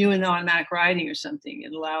you do an automatic writing or something.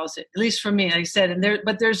 It allows it, at least for me, like I said,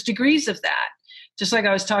 but there's degrees of that. Just like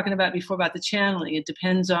I was talking about before about the channeling, it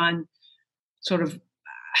depends on sort of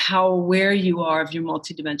how aware you are of your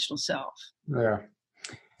multidimensional self. Yeah.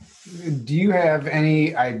 Do you have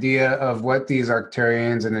any idea of what these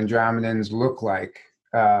Arcturians and Andromedans look like,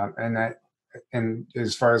 and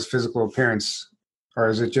as far as physical appearance, or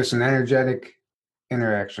is it just an energetic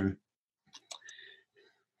interaction?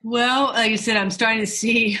 Well, like I said, I'm starting to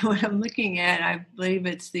see what I'm looking at. I believe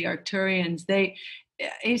it's the Arcturians.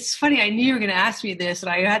 It's funny, I knew you were going to ask me this,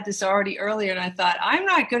 and I had this already earlier, and I thought, I'm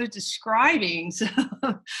not good at describing, so,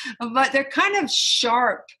 but they're kind of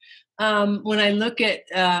sharp. When I look at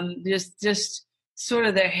just sort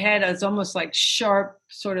of their head, it's almost like sharp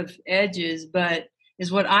sort of edges, but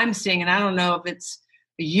is what I'm seeing. And I don't know if it's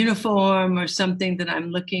a uniform or something that I'm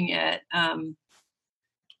looking at.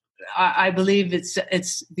 I believe it's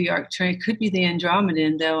the Arcturian. It could be the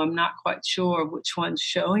Andromedan, though I'm not quite sure which one's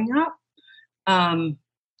showing up.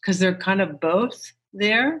 Because they're kind of both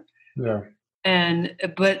there. Yeah.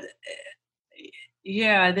 But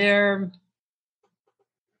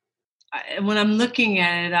when I'm looking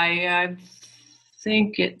at it, I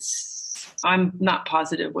think I'm not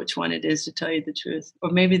positive which one it is, to tell you the truth.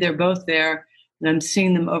 Or maybe they're both there and I'm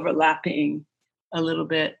seeing them overlapping a little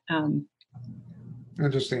bit.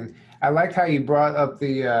 Interesting. I like how you brought up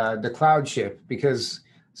the cloud ship, because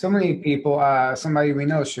so many people, somebody we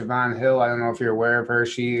know, Siobhan Hill, I don't know if you're aware of her.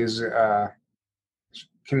 She is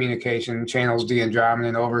communication, channels the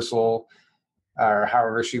Andromedan Oversoul, or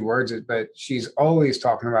however she words it, but she's always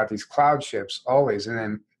talking about these cloud ships, always. And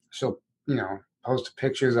then she'll, post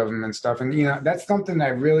pictures of them and stuff. And, that's something that I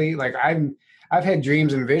really, like, I've had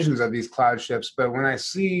dreams and visions of these cloud ships, but when I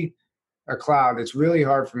see a cloud, it's really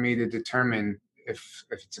hard for me to determine if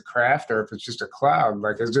it's a craft or if it's just a cloud.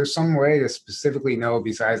 Like, is there some way to specifically know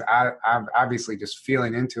besides I'm obviously just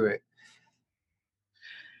feeling into it?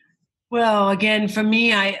 Well, again, for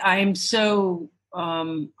me, I'm so,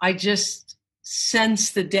 I just sense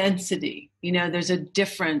the density. There's a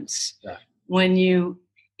difference when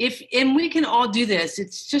and we can all do this.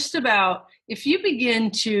 It's just about, if you begin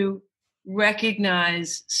to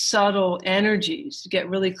recognize subtle energies, to get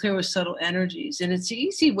really clear with subtle energies, and it's an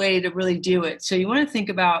easy way to really do it. So you want to think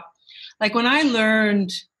about, like, when I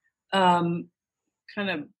learned kind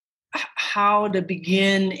of how to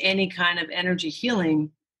begin any kind of energy healing,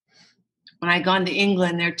 when I gone to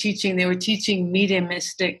England, they were teaching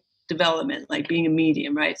mediumistic development, like being a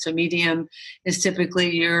medium, right? So medium is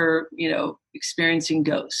typically you're, experiencing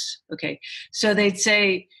ghosts. Okay. So they'd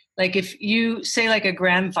say, like, if you say like a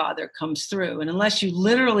grandfather comes through, and unless you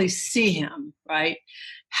literally see him, right,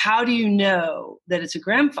 how do you know that it's a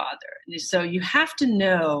grandfather? And so you have to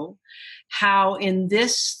know how in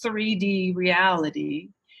this 3D reality,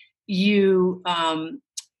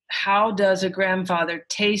 how does a grandfather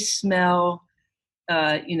taste, smell,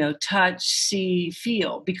 touch, see,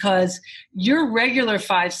 feel? Because your regular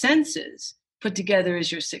 5 senses put together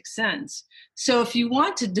is your 6th sense. So if you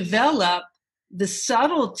want to develop the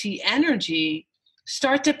subtlety energy,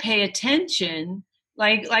 start to pay attention,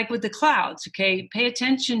 like with the clouds, okay? Pay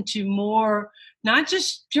attention to more, not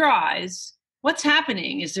just your eyes. What's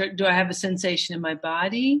happening? Do I have a sensation in my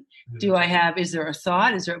body? Is there a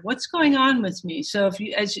thought? What's going on with me? So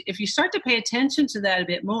if you start to pay attention to that a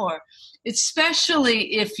bit more,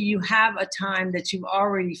 especially if you have a time that you've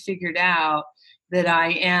already figured out that I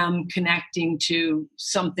am connecting to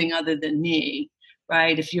something other than me,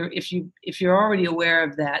 right? If you're already aware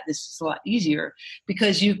of that, this is a lot easier,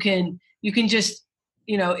 because you can just,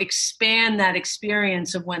 expand that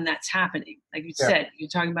experience of when that's happening. Like you said, you're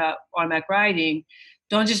talking about automatic writing.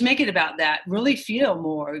 Don't just make it about that. Really feel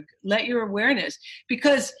more. Let your awareness,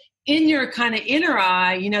 because in your kind of inner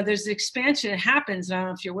eye, there's the expansion that happens. I don't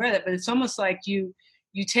know if you're aware of that, but it's almost like you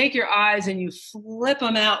take your eyes and you flip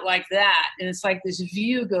them out like that. And it's like this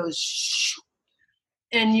view goes, shoo,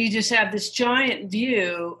 and you just have this giant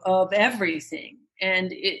view of everything.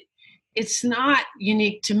 And it's not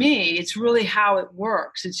unique to me. It's really how it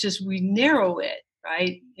works. It's just we narrow it,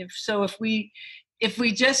 right? If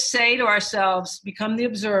we just say to ourselves, become the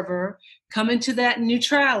observer, come into that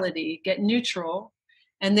neutrality, get neutral,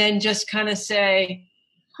 and then just kind of say,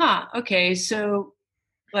 okay, so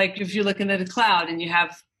like if you're looking at a cloud and you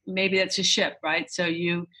have, maybe that's a ship, right? So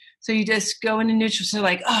you just go into neutral. So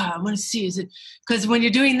like, I want to see, is it, because when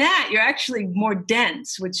you're doing that, you're actually more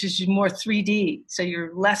dense, which is more 3D. So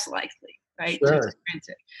you're less likely, right, to experience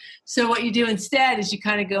it. So what you do instead is you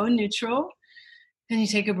kind of go in neutral and you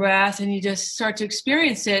take a breath and you just start to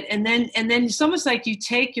experience it. And then it's almost like you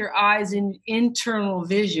take your eyes in internal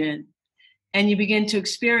vision and you begin to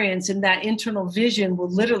experience, and that internal vision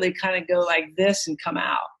will literally kind of go like this and come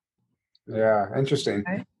out. Yeah, interesting.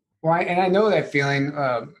 Right? Well, and I know that feeling.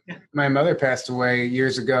 My mother passed away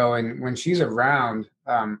years ago, and when she's around,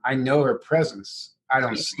 I know her presence. I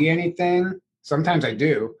don't see anything. Sometimes I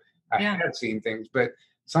do. I have seen things, but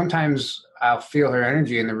sometimes I'll feel her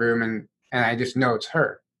energy in the room, and I just know it's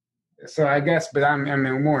her. So I guess, but I'm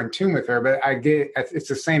more in tune with her. But I get it's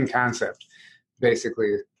the same concept,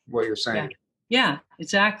 basically, what you're saying. Yeah,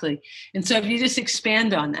 exactly. And so if you just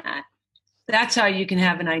expand on that, that's how you can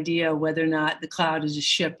have an idea whether or not the cloud is a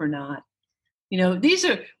ship or not. You know, these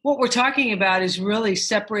are what we're talking about is really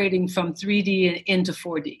separating from 3D into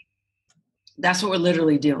 4D. That's what we're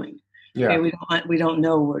literally doing. Yeah. Okay, we don't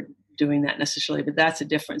know we're doing that necessarily, but that's a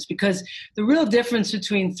difference, because the real difference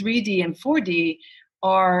between 3D and 4D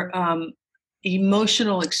are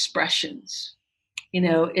emotional expressions. You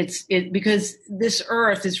know, because this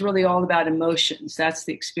earth is really all about emotions. That's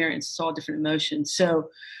the experience. It's all different emotions. So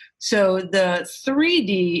the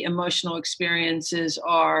 3D emotional experiences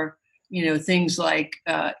are, you know, things like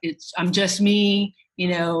I'm just me.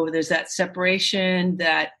 You know, there's that separation,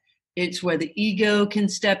 that it's where the ego can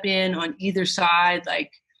step in on either side.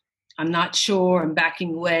 Like, I'm not sure, I'm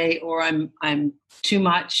backing away, or I'm too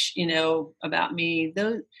much, you know, about me.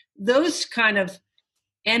 Those kind of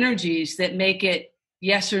energies that make it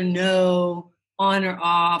yes or no, on or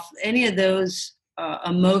off, any of those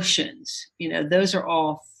emotions, you know, those are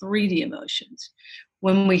all 3D emotions.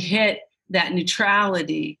 When we hit that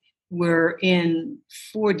neutrality, we're in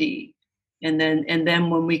 4D. And then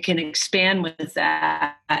when we can expand with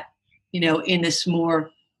that, you know, in this more,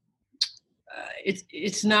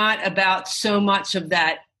 it's not about so much of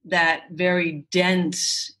that very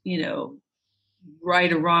dense, you know,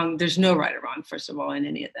 right or wrong. There's no right or wrong, first of all, in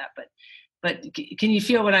any of that, but can you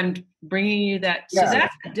feel what I'm bringing you? So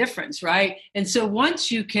that's the difference, right? And so once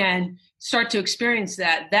you can start to experience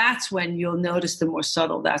that, that's when you'll notice the more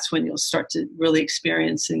subtle. That's when you'll start to really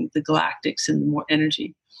experiencing the galactics and the more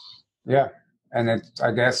energy. Yeah. And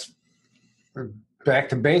I guess back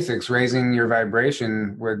to basics, raising your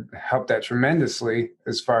vibration would help that tremendously,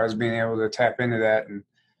 as far as being able to tap into that and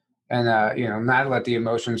you know, not let the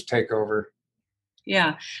emotions take over.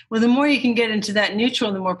 Yeah. Well, the more you can get into that neutral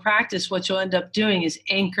and the more practice, what you'll end up doing is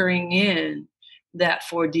anchoring in that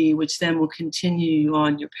 4D, which then will continue you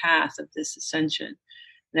on your path of this ascension.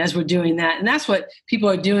 And as we're doing that, and that's what people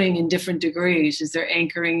are doing in different degrees, is they're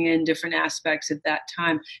anchoring in different aspects at that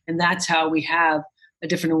time. And that's how we have a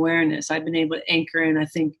different awareness. I've been able to anchor in, I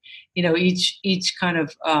think, you know, each kind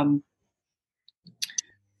of,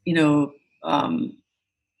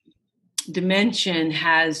 dimension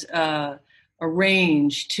has a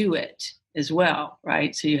range to it as well,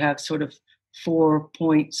 right? So you have sort of 4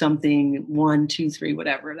 point something, 1, 2, 3,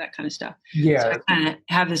 whatever, that kind of stuff. Yeah. So I kind of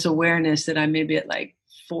have this awareness that I'm maybe at like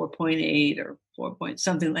 4.8 or 4 point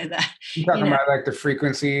something like that. You're talking about like the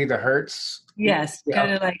frequency, the hertz? Yes,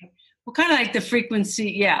 kind of like the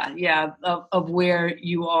frequency, of where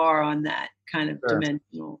you are on that kind of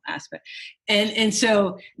dimensional aspect. And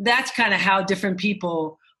so that's kind of how different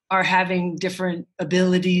people are having different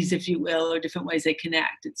abilities, if you will, or different ways they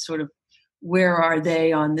connect. It's sort of, where are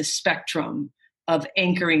they on the spectrum of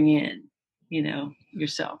anchoring in, you know,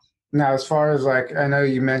 yourself? Now, as far as like, I know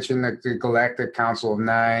you mentioned the Galactic Council of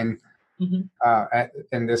Nine,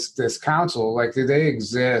 and this council, like, do they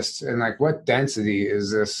exist? And like, what density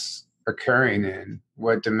is this occurring in?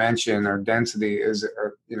 What dimension or density is it?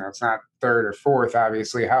 Or, you know, it's not third or fourth,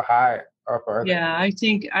 obviously. How high up are they? Yeah, I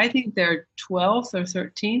think they're 12th or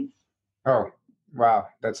 13th. Oh, wow,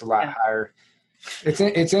 that's a lot higher. It's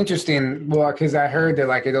interesting. Well, because I heard that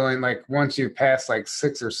like it only like once you pass like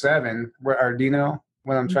 6 or 7. Or do you know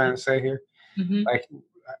what I'm trying to say here? Mm-hmm. Like,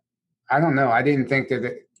 I don't know. I didn't think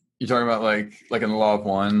that. You're talking about like in the Law of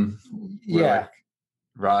One. Yeah. Like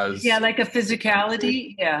Roz. Yeah, like a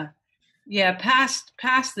physicality. Yeah. Past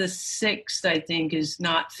the 6th, I think, is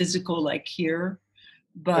not physical like here.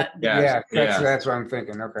 But that's what I'm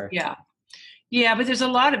thinking. Okay. Yeah, but there's a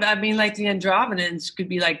lot of, I mean, like the Andromedans could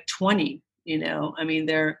be like 20, you know, I mean,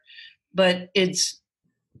 but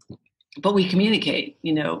we communicate,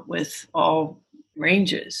 you know, with all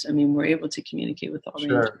ranges. I mean, we're able to communicate with all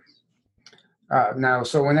ranges. Now,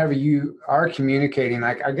 so whenever you are communicating,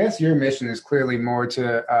 like, I guess your mission is clearly more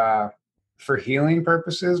for healing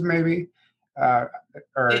purposes, maybe,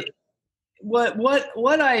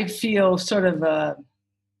 what I feel sort of a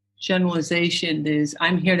generalization is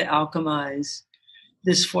I'm here to alchemize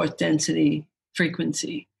this fourth density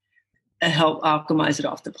frequency and help alchemize it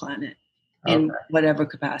off the planet in whatever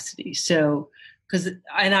capacity. So,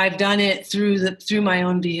 and I've done it through my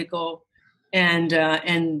own vehicle, and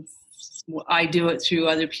I do it through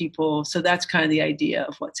other people. So that's kind of the idea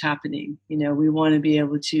of what's happening. You know, we want to be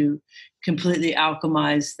able to completely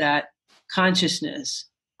alchemize that consciousness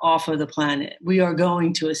off of the planet. We are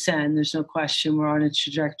going to ascend. There's no question. We're on a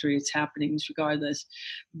trajectory. It's happening regardless.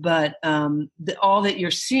 But all that you're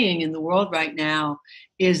seeing in the world right now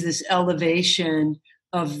is this elevation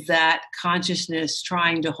of that consciousness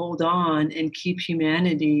trying to hold on and keep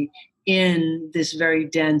humanity in this very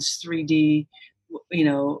dense 3D, you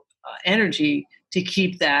know, energy, to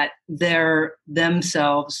keep that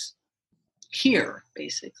themselves here,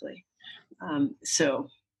 basically. So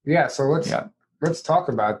let's talk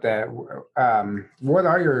about that. What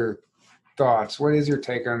are your thoughts? What is your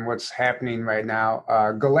take on what's happening right now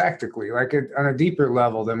galactically, like on a deeper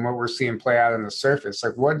level than what we're seeing play out on the surface?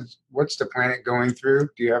 Like what's the planet going through?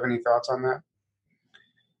 Do you have any thoughts on that?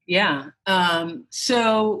 Yeah.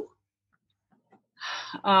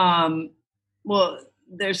 Well,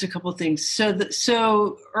 there's a couple of things.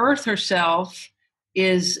 So Earth herself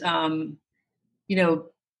is, you know,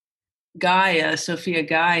 Gaia, Sophia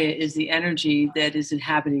Gaia, is the energy that is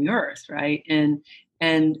inhabiting Earth, right? And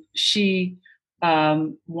she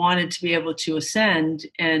wanted to be able to ascend,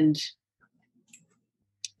 and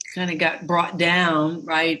kind of got brought down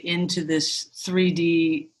right into this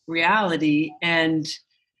 3D reality, and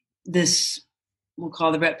this we'll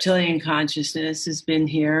call the reptilian consciousness has been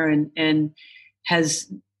here and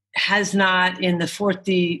has not in the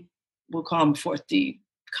 4D, we'll call them 4D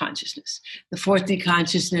consciousness. The 4D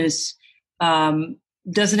consciousness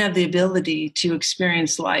doesn't have the ability to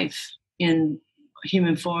experience life in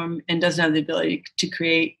human form and doesn't have the ability to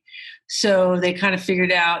create. So they kind of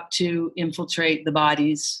figured out to infiltrate the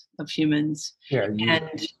bodies of humans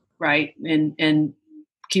and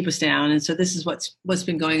keep us down. And so this is what's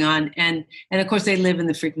been going on. And of course they live in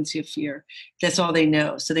the frequency of fear. That's all they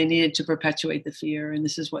know. So they needed to perpetuate the fear. And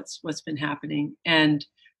this is what's been happening. And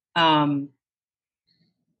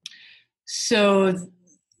so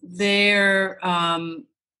there,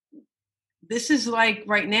 this is like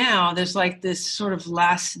right now, there's like this sort of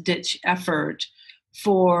last ditch effort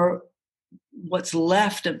for what's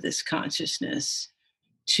left of this consciousness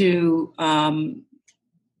to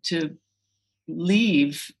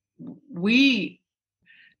leave.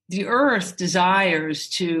 The Earth desires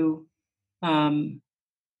to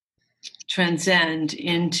transcend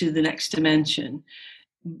into the next dimension.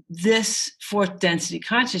 This fourth density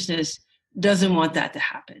consciousness doesn't want that to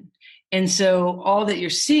happen. And so all that you're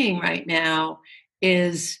seeing right now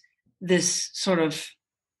is this sort of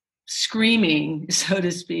screaming, so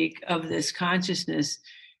to speak, of this consciousness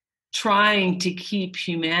trying to keep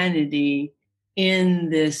humanity in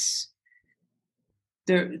this.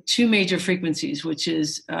 There are two major frequencies, which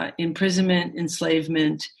is imprisonment,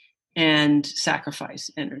 enslavement, and sacrifice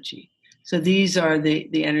energy. So these are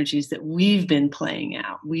the energies that we've been playing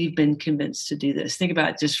out. We've been convinced to do this. Think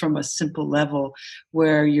about it just from a simple level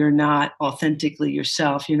where you're not authentically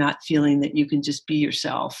yourself. You're not feeling that you can just be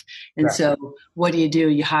yourself. And right. So what do?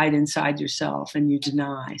 You hide inside yourself and you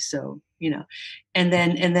deny. So, and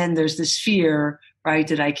then there's this fear, right,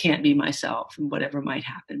 that I can't be myself and whatever might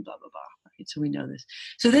happen, blah, blah, blah. Right? So we know this.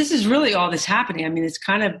 So this is really all that's happening. I mean, it's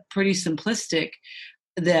kind of pretty simplistic,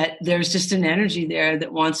 that there's just an energy there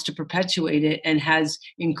that wants to perpetuate it and has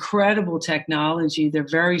incredible technology. They're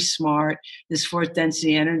very smart. This fourth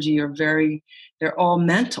density energy they're all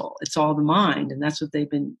mental. It's all the mind. And that's what they've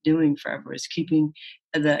been doing forever, is keeping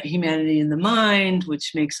the humanity in the mind,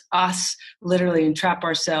 which makes us literally entrap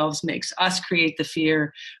ourselves, makes us create the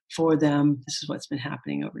fear for them. This is what's been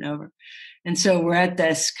happening over and over. And so we're at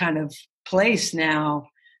this kind of place now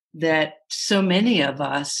that so many of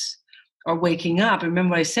us are waking up. And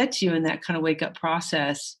remember what I said to you in that kind of wake up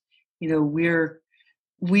process, we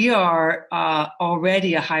are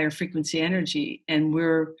already a higher frequency energy, and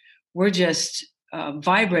we're just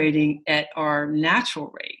vibrating at our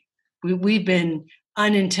natural rate. We've been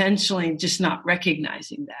unintentionally just not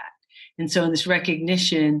recognizing that. And so in this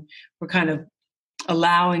recognition, we're kind of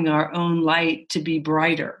allowing our own light to be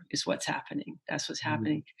brighter is what's happening. That's what's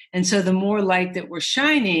happening. And so the more light that we're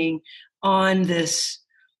shining on this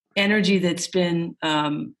energy that's been,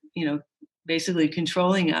 basically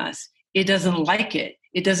controlling us, it doesn't like it.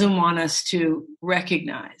 It doesn't want us to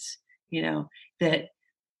recognize, that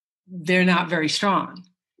they're not very strong,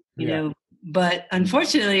 but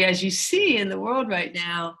unfortunately, as you see in the world right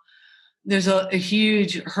now, there's a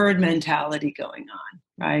huge herd mentality going on,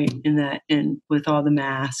 right? In with all the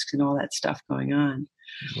masks and all that stuff going on.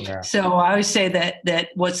 Yeah. So I always say that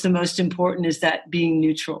what's the most important is that being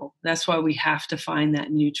neutral. That's why we have to find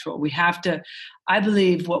that neutral. We have to, I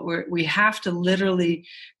believe we have to literally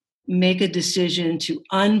make a decision to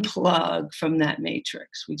unplug from that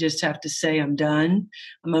matrix. We just have to say, I'm done.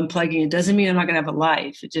 I'm unplugging. It doesn't mean I'm not going to have a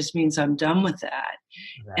life. It just means I'm done with that.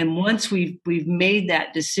 Right. And once we've made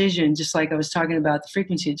that decision, just like I was talking about the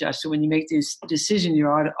frequency adjuster, when you make this decision,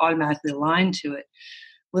 you're automatically aligned to it.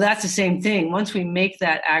 Well, that's the same thing. Once we make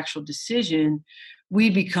that actual decision, we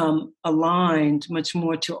become aligned much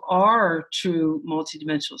more to our true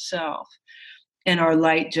multidimensional self. And our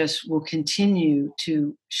light just will continue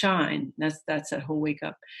to shine. That's that whole wake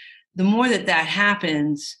up. The more that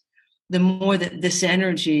happens, the more that this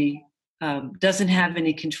energy doesn't have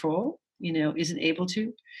any control, isn't able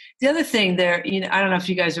to. The other thing there, I don't know if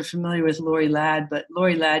you guys are familiar with Lori Ladd, but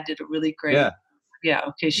Lori Ladd did a really great. Yeah.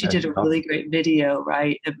 Okay. She did a really great video,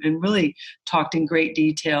 right? And really talked in great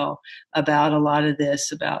detail about a lot of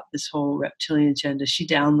this, about this whole reptilian agenda. She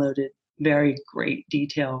downloaded very great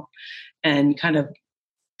detail and kind of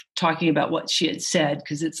talking about what she had said,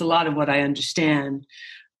 because it's a lot of what I understand.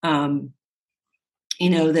 That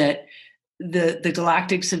the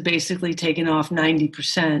galactics have basically taken off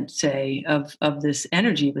 90%, say, of this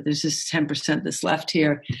energy, but there's this 10% that's left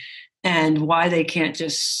here. And why they can't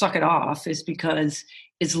just suck it off is because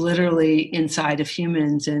it's literally inside of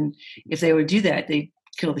humans. And if they would do that, they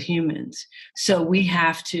kill the humans. So we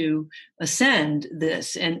have to ascend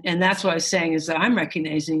this. And that's what I was saying is that I'm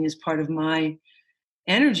recognizing as part of my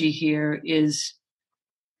energy here is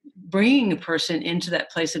bringing a person into that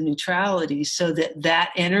place of neutrality so that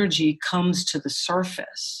energy comes to the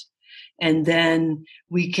surface. And then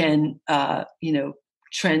we can,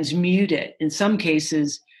 transmute it. In some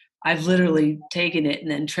cases, I've literally taken it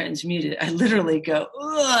and then transmuted it. I literally go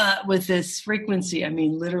with this frequency. I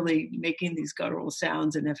mean, literally making these guttural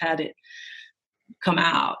sounds and have had it come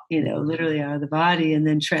out, literally out of the body and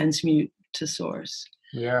then transmute to source.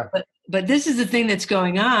 Yeah. But this is the thing that's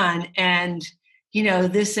going on. And,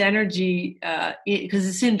 this energy, because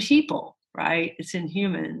it's in people, right? It's in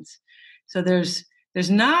humans. So there's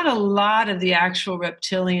not a lot of the actual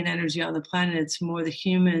reptilian energy on the planet. It's more the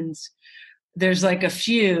humans. There's like a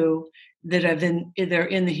few that they're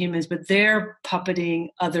in the humans, but they're puppeting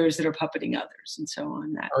others that are puppeting others and so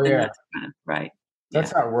on. That's kind of, right.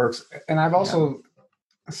 That's how it works. And I've also,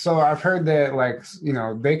 so I've heard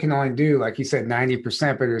that they can only do, like you said,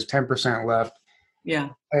 90%, but there's 10% left. Yeah.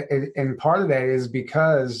 And part of that is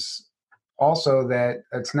because also that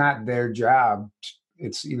it's not their job.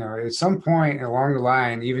 It's, at some point along the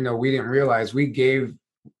line, even though we didn't realize, we gave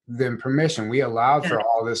them permission. We allowed for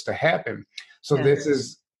all this to happen. So this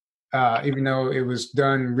is, even though it was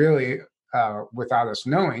done really without us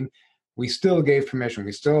knowing, we still gave permission.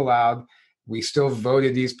 We still allowed, we still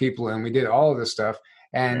voted these people in. We did all of this stuff.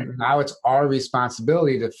 And now it's our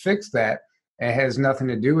responsibility to fix that. It has nothing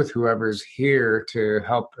to do with whoever's here to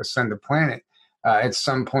help ascend the planet. At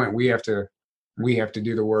some point, we have to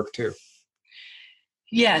do the work too.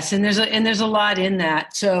 Yes, and there's a lot in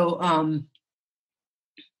that. So,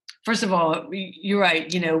 first of all, you're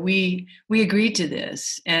right. We agreed to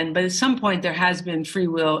this, but at some point there has been free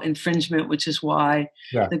will infringement, which is why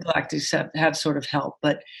the galactics have sort of helped.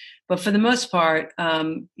 But for the most part,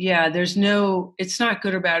 it's not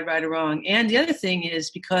good or bad, right or wrong. And the other thing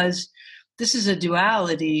is, because this is a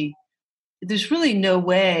duality, there's really no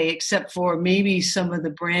way, except for maybe some of the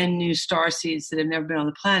brand new starseeds that have never been on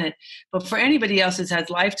the planet. But for anybody else that's had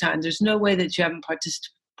lifetime, there's no way that you haven't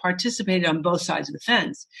participated on both sides of the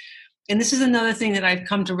fence. And this is another thing that I've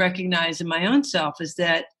come to recognize in my own self, is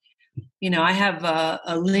that, I have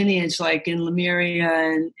a lineage like in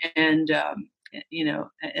Lemuria and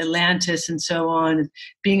Atlantis and so on,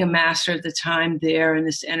 being a master at the time there, and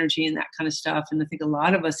this energy and that kind of stuff. And I think a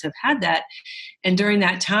lot of us have had that. And during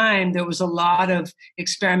that time, there was a lot of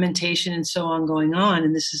experimentation and so on going on.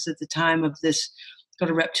 And this is at the time of this sort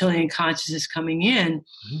of reptilian consciousness coming in.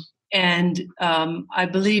 Mm-hmm. And I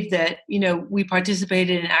believe that, we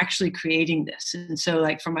participated in actually creating this. And so,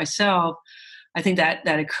 like, for myself, I think that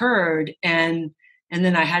occurred. And And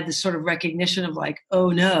then I had this sort of recognition of like, oh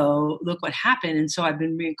no, look what happened. And so I've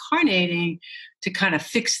been reincarnating to kind of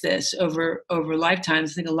fix this over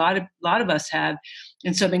lifetimes. I think a lot of us have.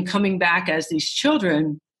 And so I've been coming back as these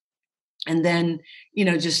children, and then,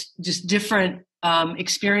 just different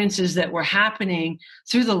experiences that were happening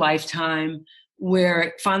through the lifetime, where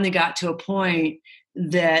it finally got to a point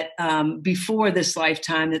that before this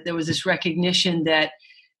lifetime, that there was this recognition that,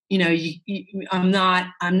 I'm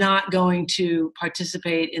not going to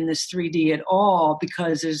participate in this 3D at all,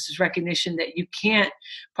 because there's this recognition that you can't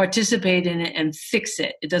participate in it and fix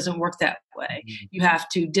it. It doesn't work that way. Mm-hmm. You have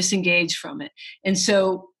to disengage from it. And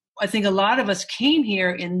so I think a lot of us came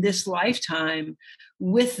here in this lifetime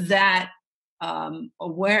with that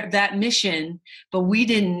that mission, but we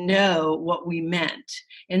didn't know what we meant.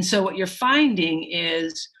 And so what you're finding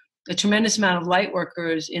is a tremendous amount of light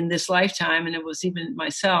workers in this lifetime, and it was even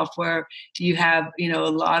myself, where you have, a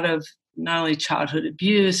lot of not only childhood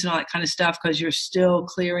abuse and all that kind of stuff, because you're still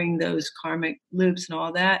clearing those karmic loops and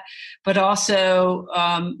all that, but also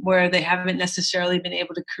where they haven't necessarily been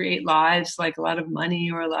able to create lives like a lot of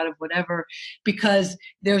money or a lot of whatever, because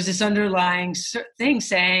there's this underlying thing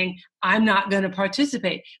saying, I'm not going to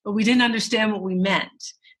participate. But we didn't understand what we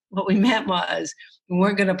meant. What we meant was, we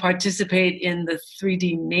weren't going to participate in the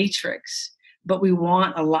 3D matrix, but we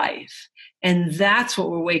want a life. And that's what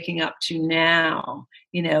we're waking up to now,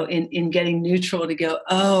 in getting neutral, to go,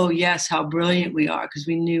 oh, yes, how brilliant we are, because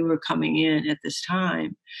we knew we were coming in at this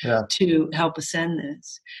time to help ascend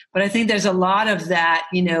this. But I think there's a lot of that,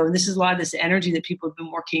 and this is a lot of this energy that people have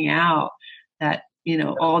been working out, that,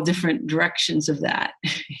 all different directions of that,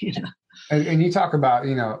 And you talk about,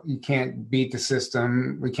 you can't beat the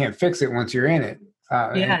system. We can't fix it once you're in it.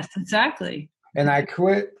 Yes, exactly. And I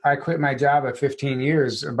quit my job at 15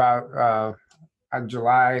 years, about on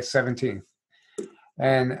July 17th.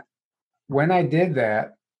 And when I did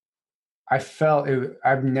that, I felt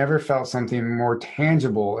I've never felt something more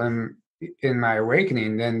tangible in my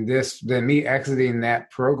awakening than me exiting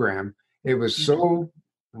that program. It was so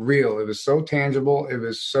real. It was so tangible. It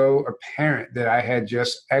was so apparent that I had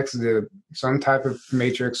just exited some type of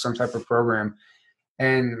matrix, some type of program,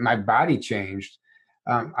 and my body changed.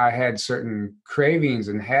 I had certain cravings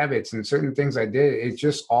and habits and certain things I did. It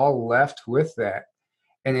just all left with that.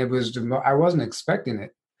 And I wasn't expecting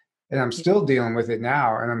it. And I'm still dealing with it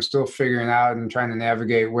now. And I'm still figuring out and trying to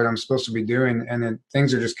navigate what I'm supposed to be doing. And then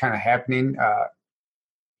things are just kind of happening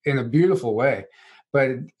in a beautiful way.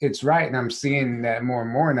 But it's right. And I'm seeing that more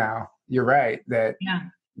and more now. You're right. That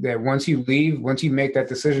once you make that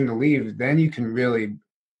decision to leave, then you can really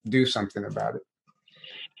do something about it.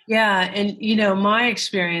 Yeah. And, my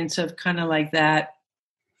experience of kind of like that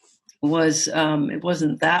was, it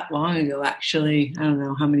wasn't that long ago, actually. I don't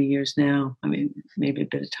know how many years now. I mean, maybe a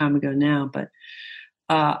bit of time ago now, but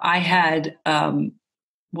I had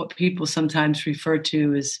what people sometimes refer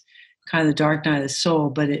to as kind of the dark night of the soul.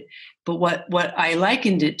 But what I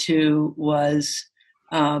likened it to was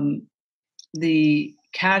the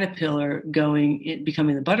caterpillar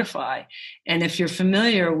becoming the butterfly. And if you're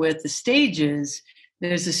familiar with the stages,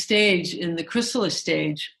 there's a stage in the chrysalis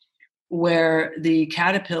stage where the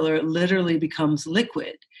caterpillar literally becomes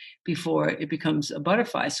liquid before it becomes a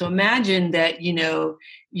butterfly. So imagine that,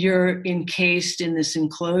 you're encased in this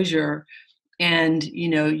enclosure and,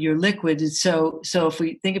 you're liquid. And so if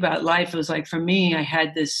we think about life, it was like, for me, I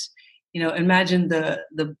had this, imagine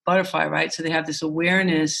the butterfly, right? So they have this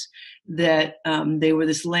awareness that they were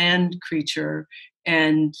this land creature,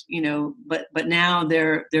 and but now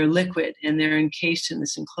they're liquid and they're encased in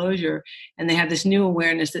this enclosure, and they have this new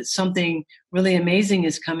awareness that something really amazing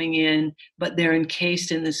is coming in, but they're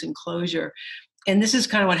encased in this enclosure. And this is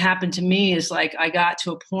kind of what happened to me, is like I got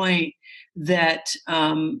to a point that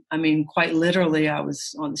quite literally, I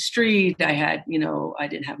was on the street. I had I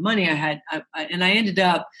didn't have money. And I ended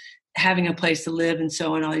up having a place to live, and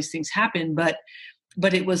so on. All these things happened, but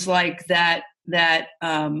it was like that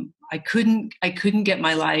I couldn't get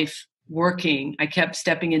my life working. I kept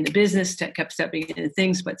stepping into business, kept stepping into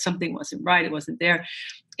things, but something wasn't right. It wasn't there.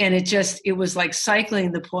 And it was like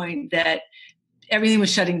cycling the point that everything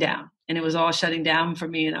was shutting down, and it was all shutting down for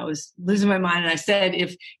me. And I was losing my mind. And I said,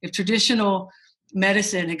 if traditional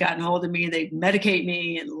medicine had gotten hold of me, they'd medicate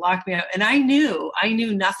me and lock me up. And I knew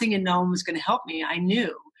nothing and no one was going to help me. I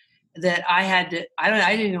knew that I had to,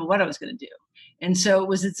 I didn't know what I was going to do. And so it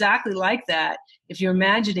was exactly like that. If you're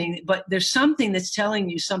imagining, but there's something that's telling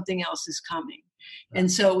you something else is coming.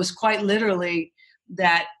 And so it was quite literally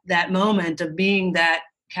that moment of being that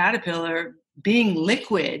caterpillar, being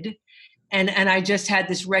liquid. And I just had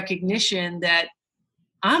this recognition that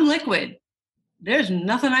I'm liquid. There's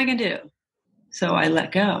nothing I can do. So I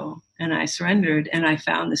let go and I surrendered and I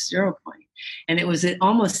found this 0 point. And it was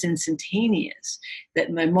almost instantaneous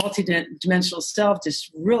that my multidimensional self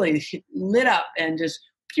just really lit up and just,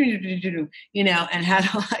 you know, and had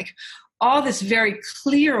like all this very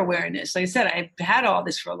clear awareness. Like I said, I've had all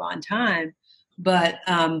this for a long time, but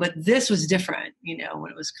this was different, you know,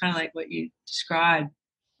 when it was kind of like what you described,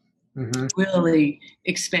 really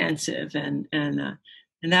expansive and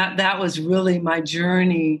that was really my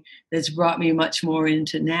journey that's brought me much more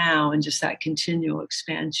into now and just that continual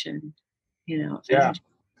expansion, you know. Yeah,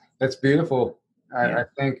 that's beautiful. I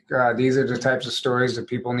think these are the types of stories that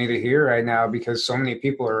people need to hear right now, because so many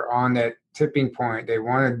people are on that tipping point. They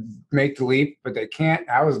want to make the leap, but they can't.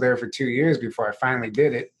 I was there for 2 years before I finally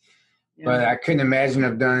did it, but I couldn't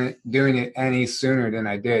imagine doing it any sooner than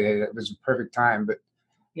I did. It was a perfect time, but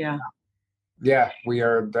yeah, we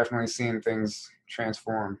are definitely seeing things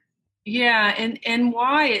transform. Yeah, and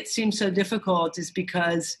why it seems so difficult is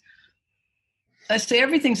because I say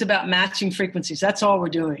everything's about matching frequencies. That's all we're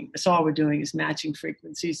doing. That's all we're doing is matching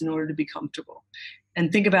frequencies in order to be comfortable.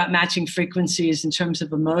 And think about matching frequencies in terms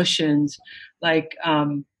of emotions, like,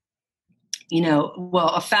 you know, well,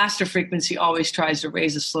 a faster frequency always tries to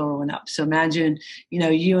raise a slower one up. So imagine, you know,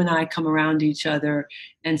 you and I come around each other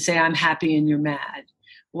and say, I'm happy and you're mad.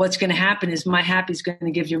 What's going to happen is my happy is going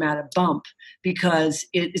to give your mad a bump because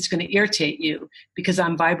it's going to irritate you because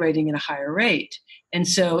I'm vibrating at a higher rate. And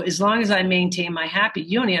so as long as I maintain my happy,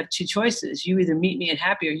 you only have 2 choices. You either meet me at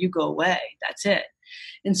happy or you go away. That's it.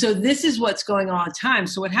 And so this is what's going on all the time.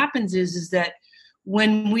 So what happens is that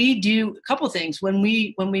when we do a couple of things, when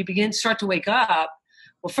we start to wake up,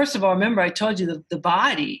 well, first of all, remember I told you the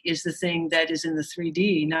body is the thing that is in the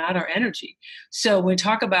 3D, not our energy. So when we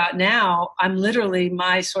talk about now, I'm literally,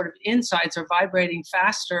 my sort of insides are vibrating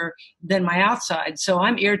faster than my outside. So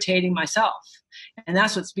I'm irritating myself. And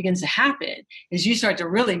that's what begins to happen is you start to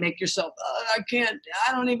really make yourself, I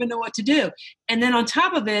don't even know what to do. And then on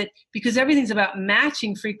top of it, because everything's about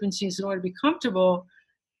matching frequencies in order to be comfortable,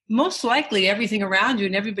 most likely everything around you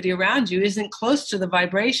and everybody around you isn't close to the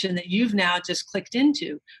vibration that you've now just clicked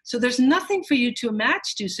into. So there's nothing for you to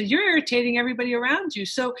match to. So you're irritating everybody around you.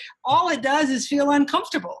 So all it does is feel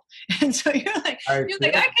uncomfortable. And so you're like, I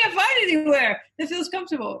can't find anywhere that feels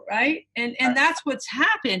comfortable, right? And that's what's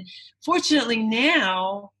happened. Fortunately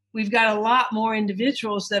now, we've got a lot more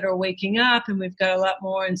individuals that are waking up, and we've got a lot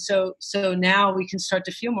more. And so now we can start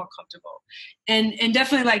to feel more comfortable. And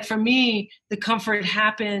definitely, like for me, the comfort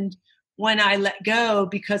happened when I let go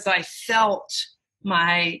because I felt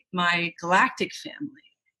my galactic family,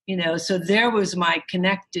 you know, so there was my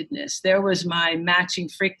connectedness. There was my matching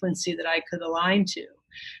frequency that I could align to,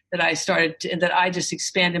 that I started to, and that I just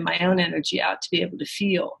expanded my own energy out to be able to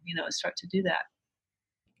feel, you know, start to do that.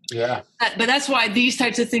 Yeah. But that's why these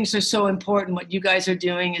types of things are so important. What you guys are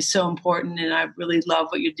doing is so important. And I really love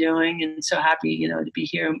what you're doing and so happy, you know, to be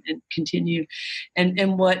here and continue.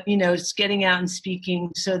 And what, you know, it's getting out and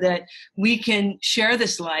speaking so that we can share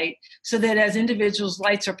this light so that as individuals,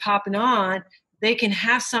 lights are popping on, they can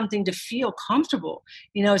have something to feel comfortable.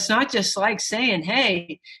 You know, it's not just like saying,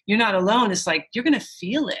 hey, you're not alone. It's like, you're going to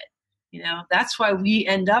feel it. You know, that's why we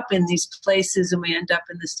end up in these places and we end up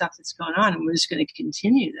in the stuff that's going on, and we're just going to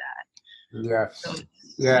continue that. Yes. So,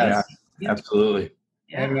 yes. Yeah, absolutely.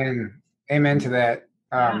 Yeah. Amen to that.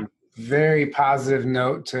 Very positive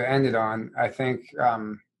note to end it on. I think,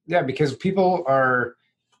 because people are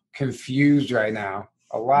confused right now.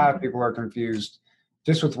 A lot of people are confused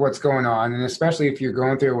just with what's going on. And especially if you're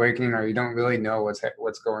going through awakening or you don't really know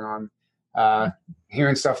what's going on,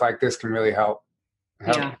 hearing stuff like this can really help.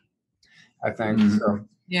 Yeah. I think so.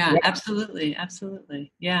 Yeah, absolutely.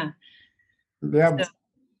 Absolutely. Yeah. Yeah. So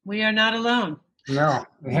we are not alone. No,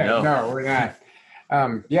 we're not.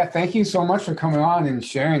 Thank you so much for coming on and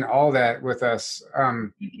sharing all that with us.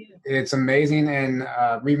 Thank you. It's amazing. And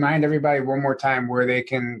remind everybody one more time where they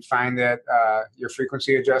can find that your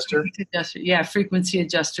frequency adjuster. Yeah,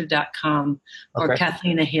 frequencyadjuster.com or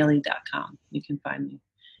KathleenaHaley.com. You can find me.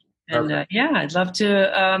 And I'd love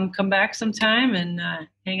to come back sometime and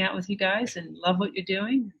hang out with you guys, and love what you're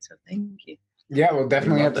doing. So thank you. Yeah, we'll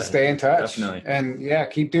definitely have to stay in touch. Definitely.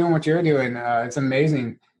 And keep doing what you're doing. It's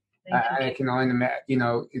amazing. I can only imagine, you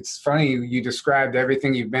know, it's funny you described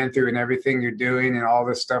everything you've been through and everything you're doing and all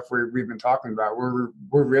this stuff we've been talking about. We're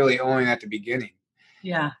really only at the beginning.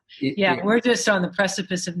 Yeah. We're just on the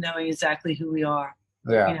precipice of knowing exactly who we are.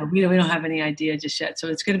 Yeah. You know, we don't have any idea just yet. So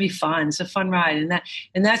it's going to be fun. It's a fun ride.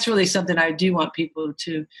 And that's really something I do want people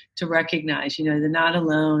to recognize. You know, they're not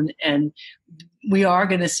alone, and we are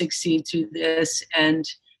going to succeed through this. And,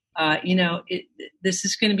 this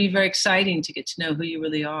is going to be very exciting to get to know who you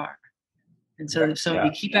really are. And so, so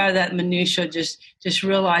you keep out of that minutia, just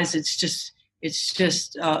realize it's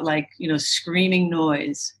just like, screaming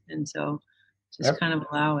noise. And so just kind of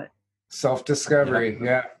allow it. Self-discovery.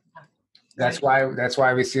 Yeah. That's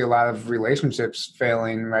why we see a lot of relationships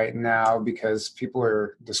failing right now, because people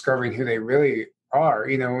are discovering who they really are.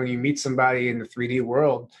 When you meet somebody in the 3D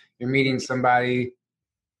world, you're meeting somebody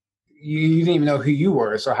you didn't even know who you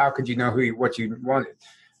were. So how could you know what you wanted?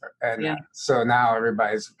 And so now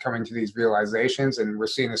everybody's coming to these realizations, and we're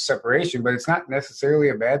seeing a separation, but it's not necessarily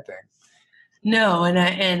a bad thing. No,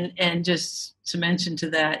 and just to mention to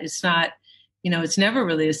that, it's not. It's never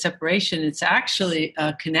really a separation. It's actually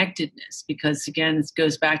a connectedness, because again, it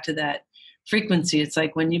goes back to that frequency. It's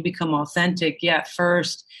like when you become authentic, at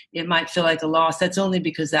first it might feel like a loss. That's only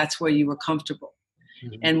because that's where you were comfortable.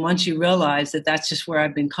 Mm-hmm. And once you realize that that's just where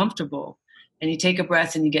I've been comfortable, and you take a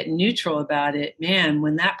breath and you get neutral about it, man,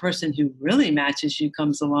 when that person who really matches you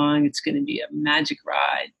comes along, it's going to be a magic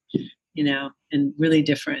ride, and really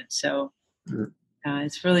different. So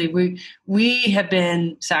it's really, we have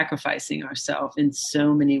been sacrificing ourselves in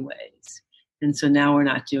so many ways. And so now we're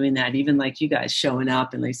not doing that. Even like you guys showing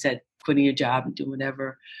up and, like I said, quitting your job and doing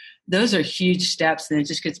whatever. Those are huge steps, and it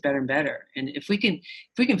just gets better and better. And if we can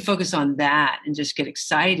focus on that and just get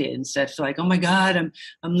excited instead of like, oh my God,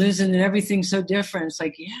 I'm losing and everything's so different. It's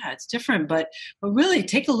like, yeah, it's different, but really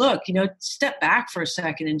take a look, step back for a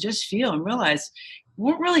second and just feel and realize we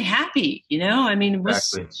weren't really happy, I mean,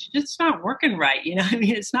 it's not working right.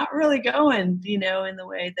 It's not really going, in the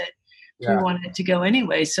way that we wanted it to go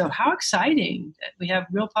anyway. So how exciting that we have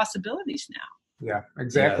real possibilities now. Yeah,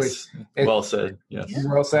 exactly. Yes. Well said. Yes.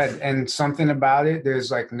 Well said. And something about it, there's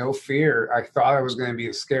like no fear. I thought it was going to be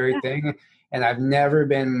a scary thing, and I've never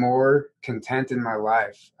been more content in my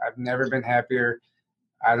life. I've never been happier.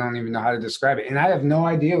 I don't even know how to describe it. And I have no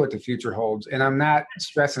idea what the future holds. And I'm not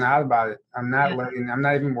stressing out about it. I'm not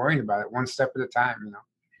even worrying about it, one step at a time,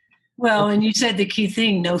 Well, and you said the key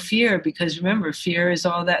thing, no fear, because remember, fear is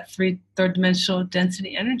all that third dimensional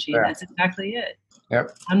density energy. And that's exactly it.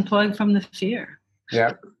 Yep. Unplug from the fear.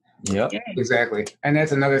 Yep. Yep. Exactly. And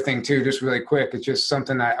that's another thing too, just really quick. It's just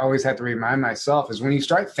something I always have to remind myself is when you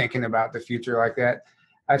start thinking about the future like that,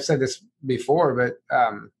 I've said this before, but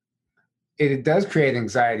it does create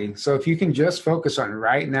anxiety. So if you can just focus on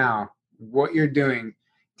right now, what you're doing,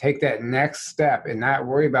 take that next step and not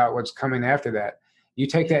worry about what's coming after that. You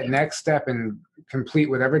take that next step and complete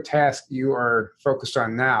whatever task you are focused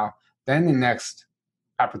on now, then the next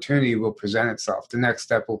opportunity will present itself. The next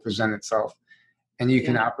step will present itself. And you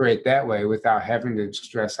can operate that way without having to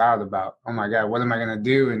stress out about, oh my God, what am I going to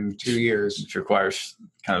do in 2 years? Which requires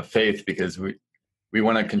kind of faith, because we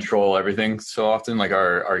want to control everything so often, like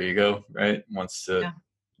our ego, right? Wants to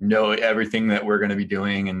know everything that we're going to be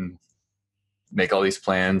doing and make all these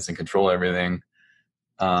plans and control everything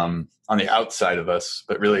on the outside of us.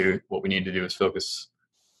 But really what we need to do is focus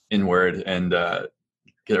inward and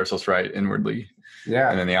get ourselves right inwardly.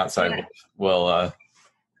 Yeah. And then the outside will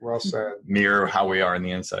well said. Mirror how we are in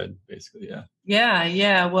the inside, basically. Yeah.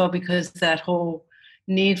 Yeah. Well, because that whole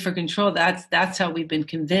need for control, that's how we've been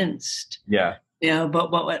convinced. Yeah.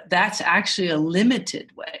 But that's actually a limited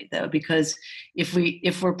way, though, because if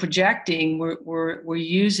we're projecting, we're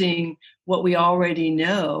using what we already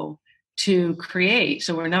know to create.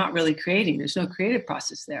 So we're not really creating. There's no creative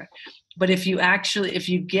process there. But if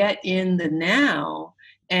you get in the now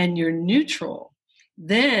and you're neutral,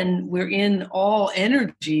 then we're in all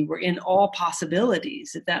energy, we're in all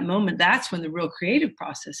possibilities at that moment. That's when the real creative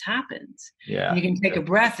process happens. Yeah. And you can take a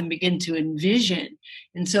breath and begin to envision.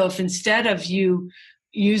 And so if instead of you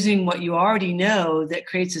using what you already know that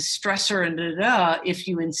creates a stressor and if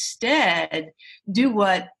you instead do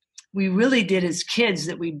what we really did as kids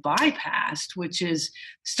that we bypassed, which is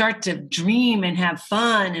start to dream and have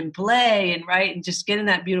fun and play and just get in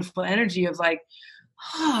that beautiful energy of like,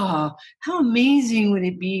 oh, how amazing would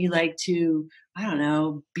it be like to, I don't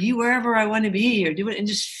know, be wherever I want to be or do it and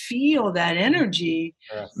just feel that energy.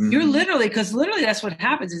 Mm-hmm. You're literally that's what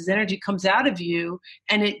happens is energy comes out of you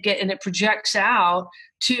and it projects out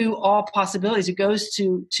to all possibilities. It goes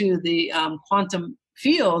to the quantum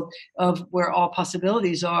field of where all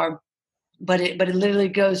possibilities are. But it literally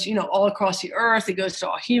goes, all across the earth. It goes to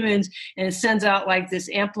all humans, and it sends out like this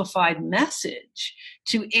amplified message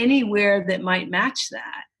to anywhere that might match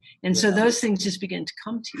that. And so those things just begin to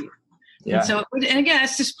come to you. Yeah. And so, and again,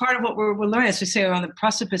 it's just part of what we're learning. As we say, we're on the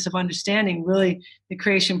precipice of understanding really the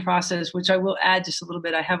creation process, which I will add just a little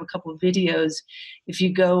bit. I have a couple of videos. If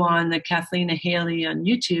you go on the Kathleen Haley on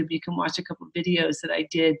YouTube, you can watch a couple of videos that I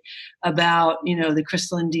did about, the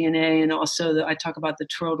crystalline DNA, and also I talk about the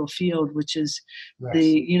toroidal field, which is the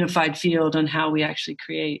unified field on how we actually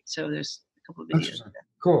create. So there's a couple of videos.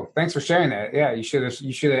 Cool. Thanks for sharing that. Yeah, you should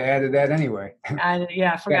have added that anyway.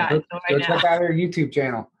 I forgot. Go check out our YouTube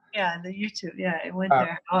channel. Yeah, the YouTube. Yeah, it went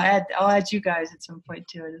there. I'll add you guys at some point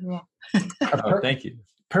to it as well. Thank you.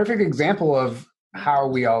 Perfect example of how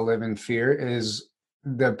we all live in fear is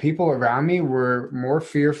the people around me were more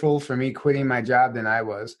fearful for me quitting my job than I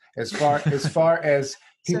was. As far as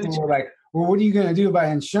people were like, well, what are you going to do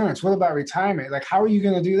about insurance? What about retirement? Like, how are you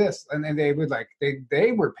going to do this? And they would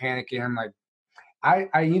they were panicking. I'm like,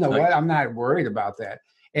 what? I'm not worried about that.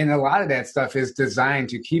 And a lot of that stuff is designed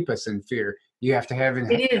to keep us in fear. You have to have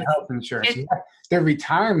health insurance. The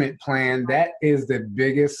retirement plan, that is the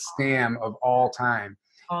biggest scam of all time.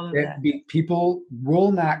 People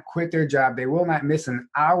will not quit their job. They will not miss an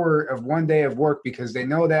hour of one day of work because they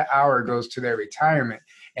know that hour goes to their retirement.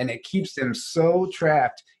 And it keeps them so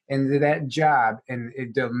trapped into that job, and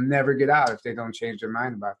they'll never get out if they don't change their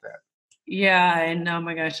mind about that. Yeah, and oh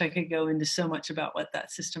my gosh, I could go into so much about what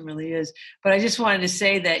that system really is. But I just wanted to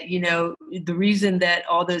say that, the reason that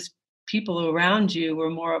all those people around you were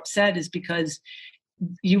more upset is because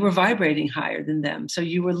you were vibrating higher than them. So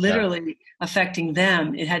you were literally affecting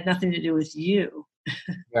them. It had nothing to do with you.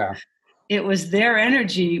 Yeah. It was their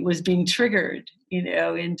energy was being triggered,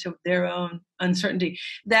 into their own uncertainty.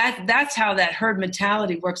 That's how that herd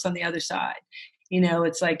mentality works on the other side.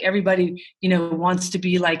 It's like everybody, wants to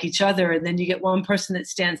be like each other. And then you get one person that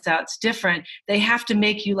stands out. It's different. They have to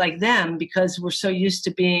make you like them because we're so used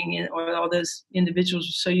to being, or all those individuals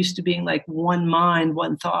are so used to being like one mind,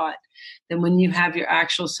 one thought. Then when you have your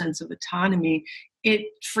actual sense of autonomy, it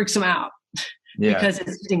freaks them out because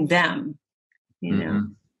it's hitting them,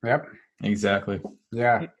 Yep. Exactly.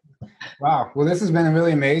 Yeah. Wow. Well, this has been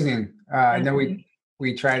really amazing. I know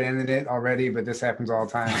we tried to end it already, but this happens all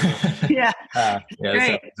the time. So. Yeah. This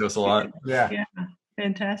happens to us a lot. Yeah.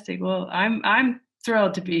 Fantastic. Well, I'm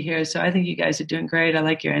thrilled to be here. So I think you guys are doing great. I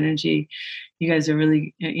like your energy. You guys are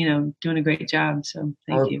really, doing a great job. So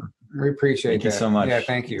thank you. We appreciate that. Thank you so much. Yeah,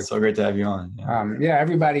 thank you. It's so great to have you on. Yeah.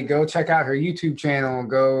 Everybody go check out her YouTube channel.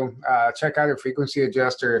 Go check out her frequency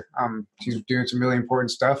adjuster. She's doing some really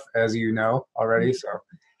important stuff, as you know already. So.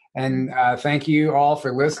 And thank you all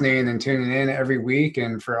for listening and tuning in every week,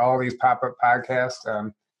 and for all these pop-up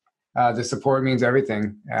podcasts. The support means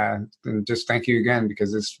everything. And just thank you again,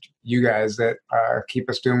 because it's you guys that keep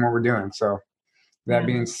us doing what we're doing. So that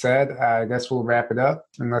being said, I guess we'll wrap it up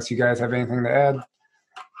unless you guys have anything to add.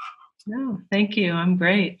 No, thank you. I'm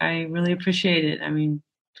great. I really appreciate it. I mean,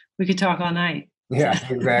 we could talk all night. Yeah,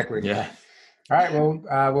 exactly. Yeah. All right.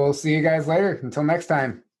 Well, we'll see you guys later. Until next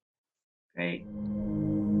time. Great.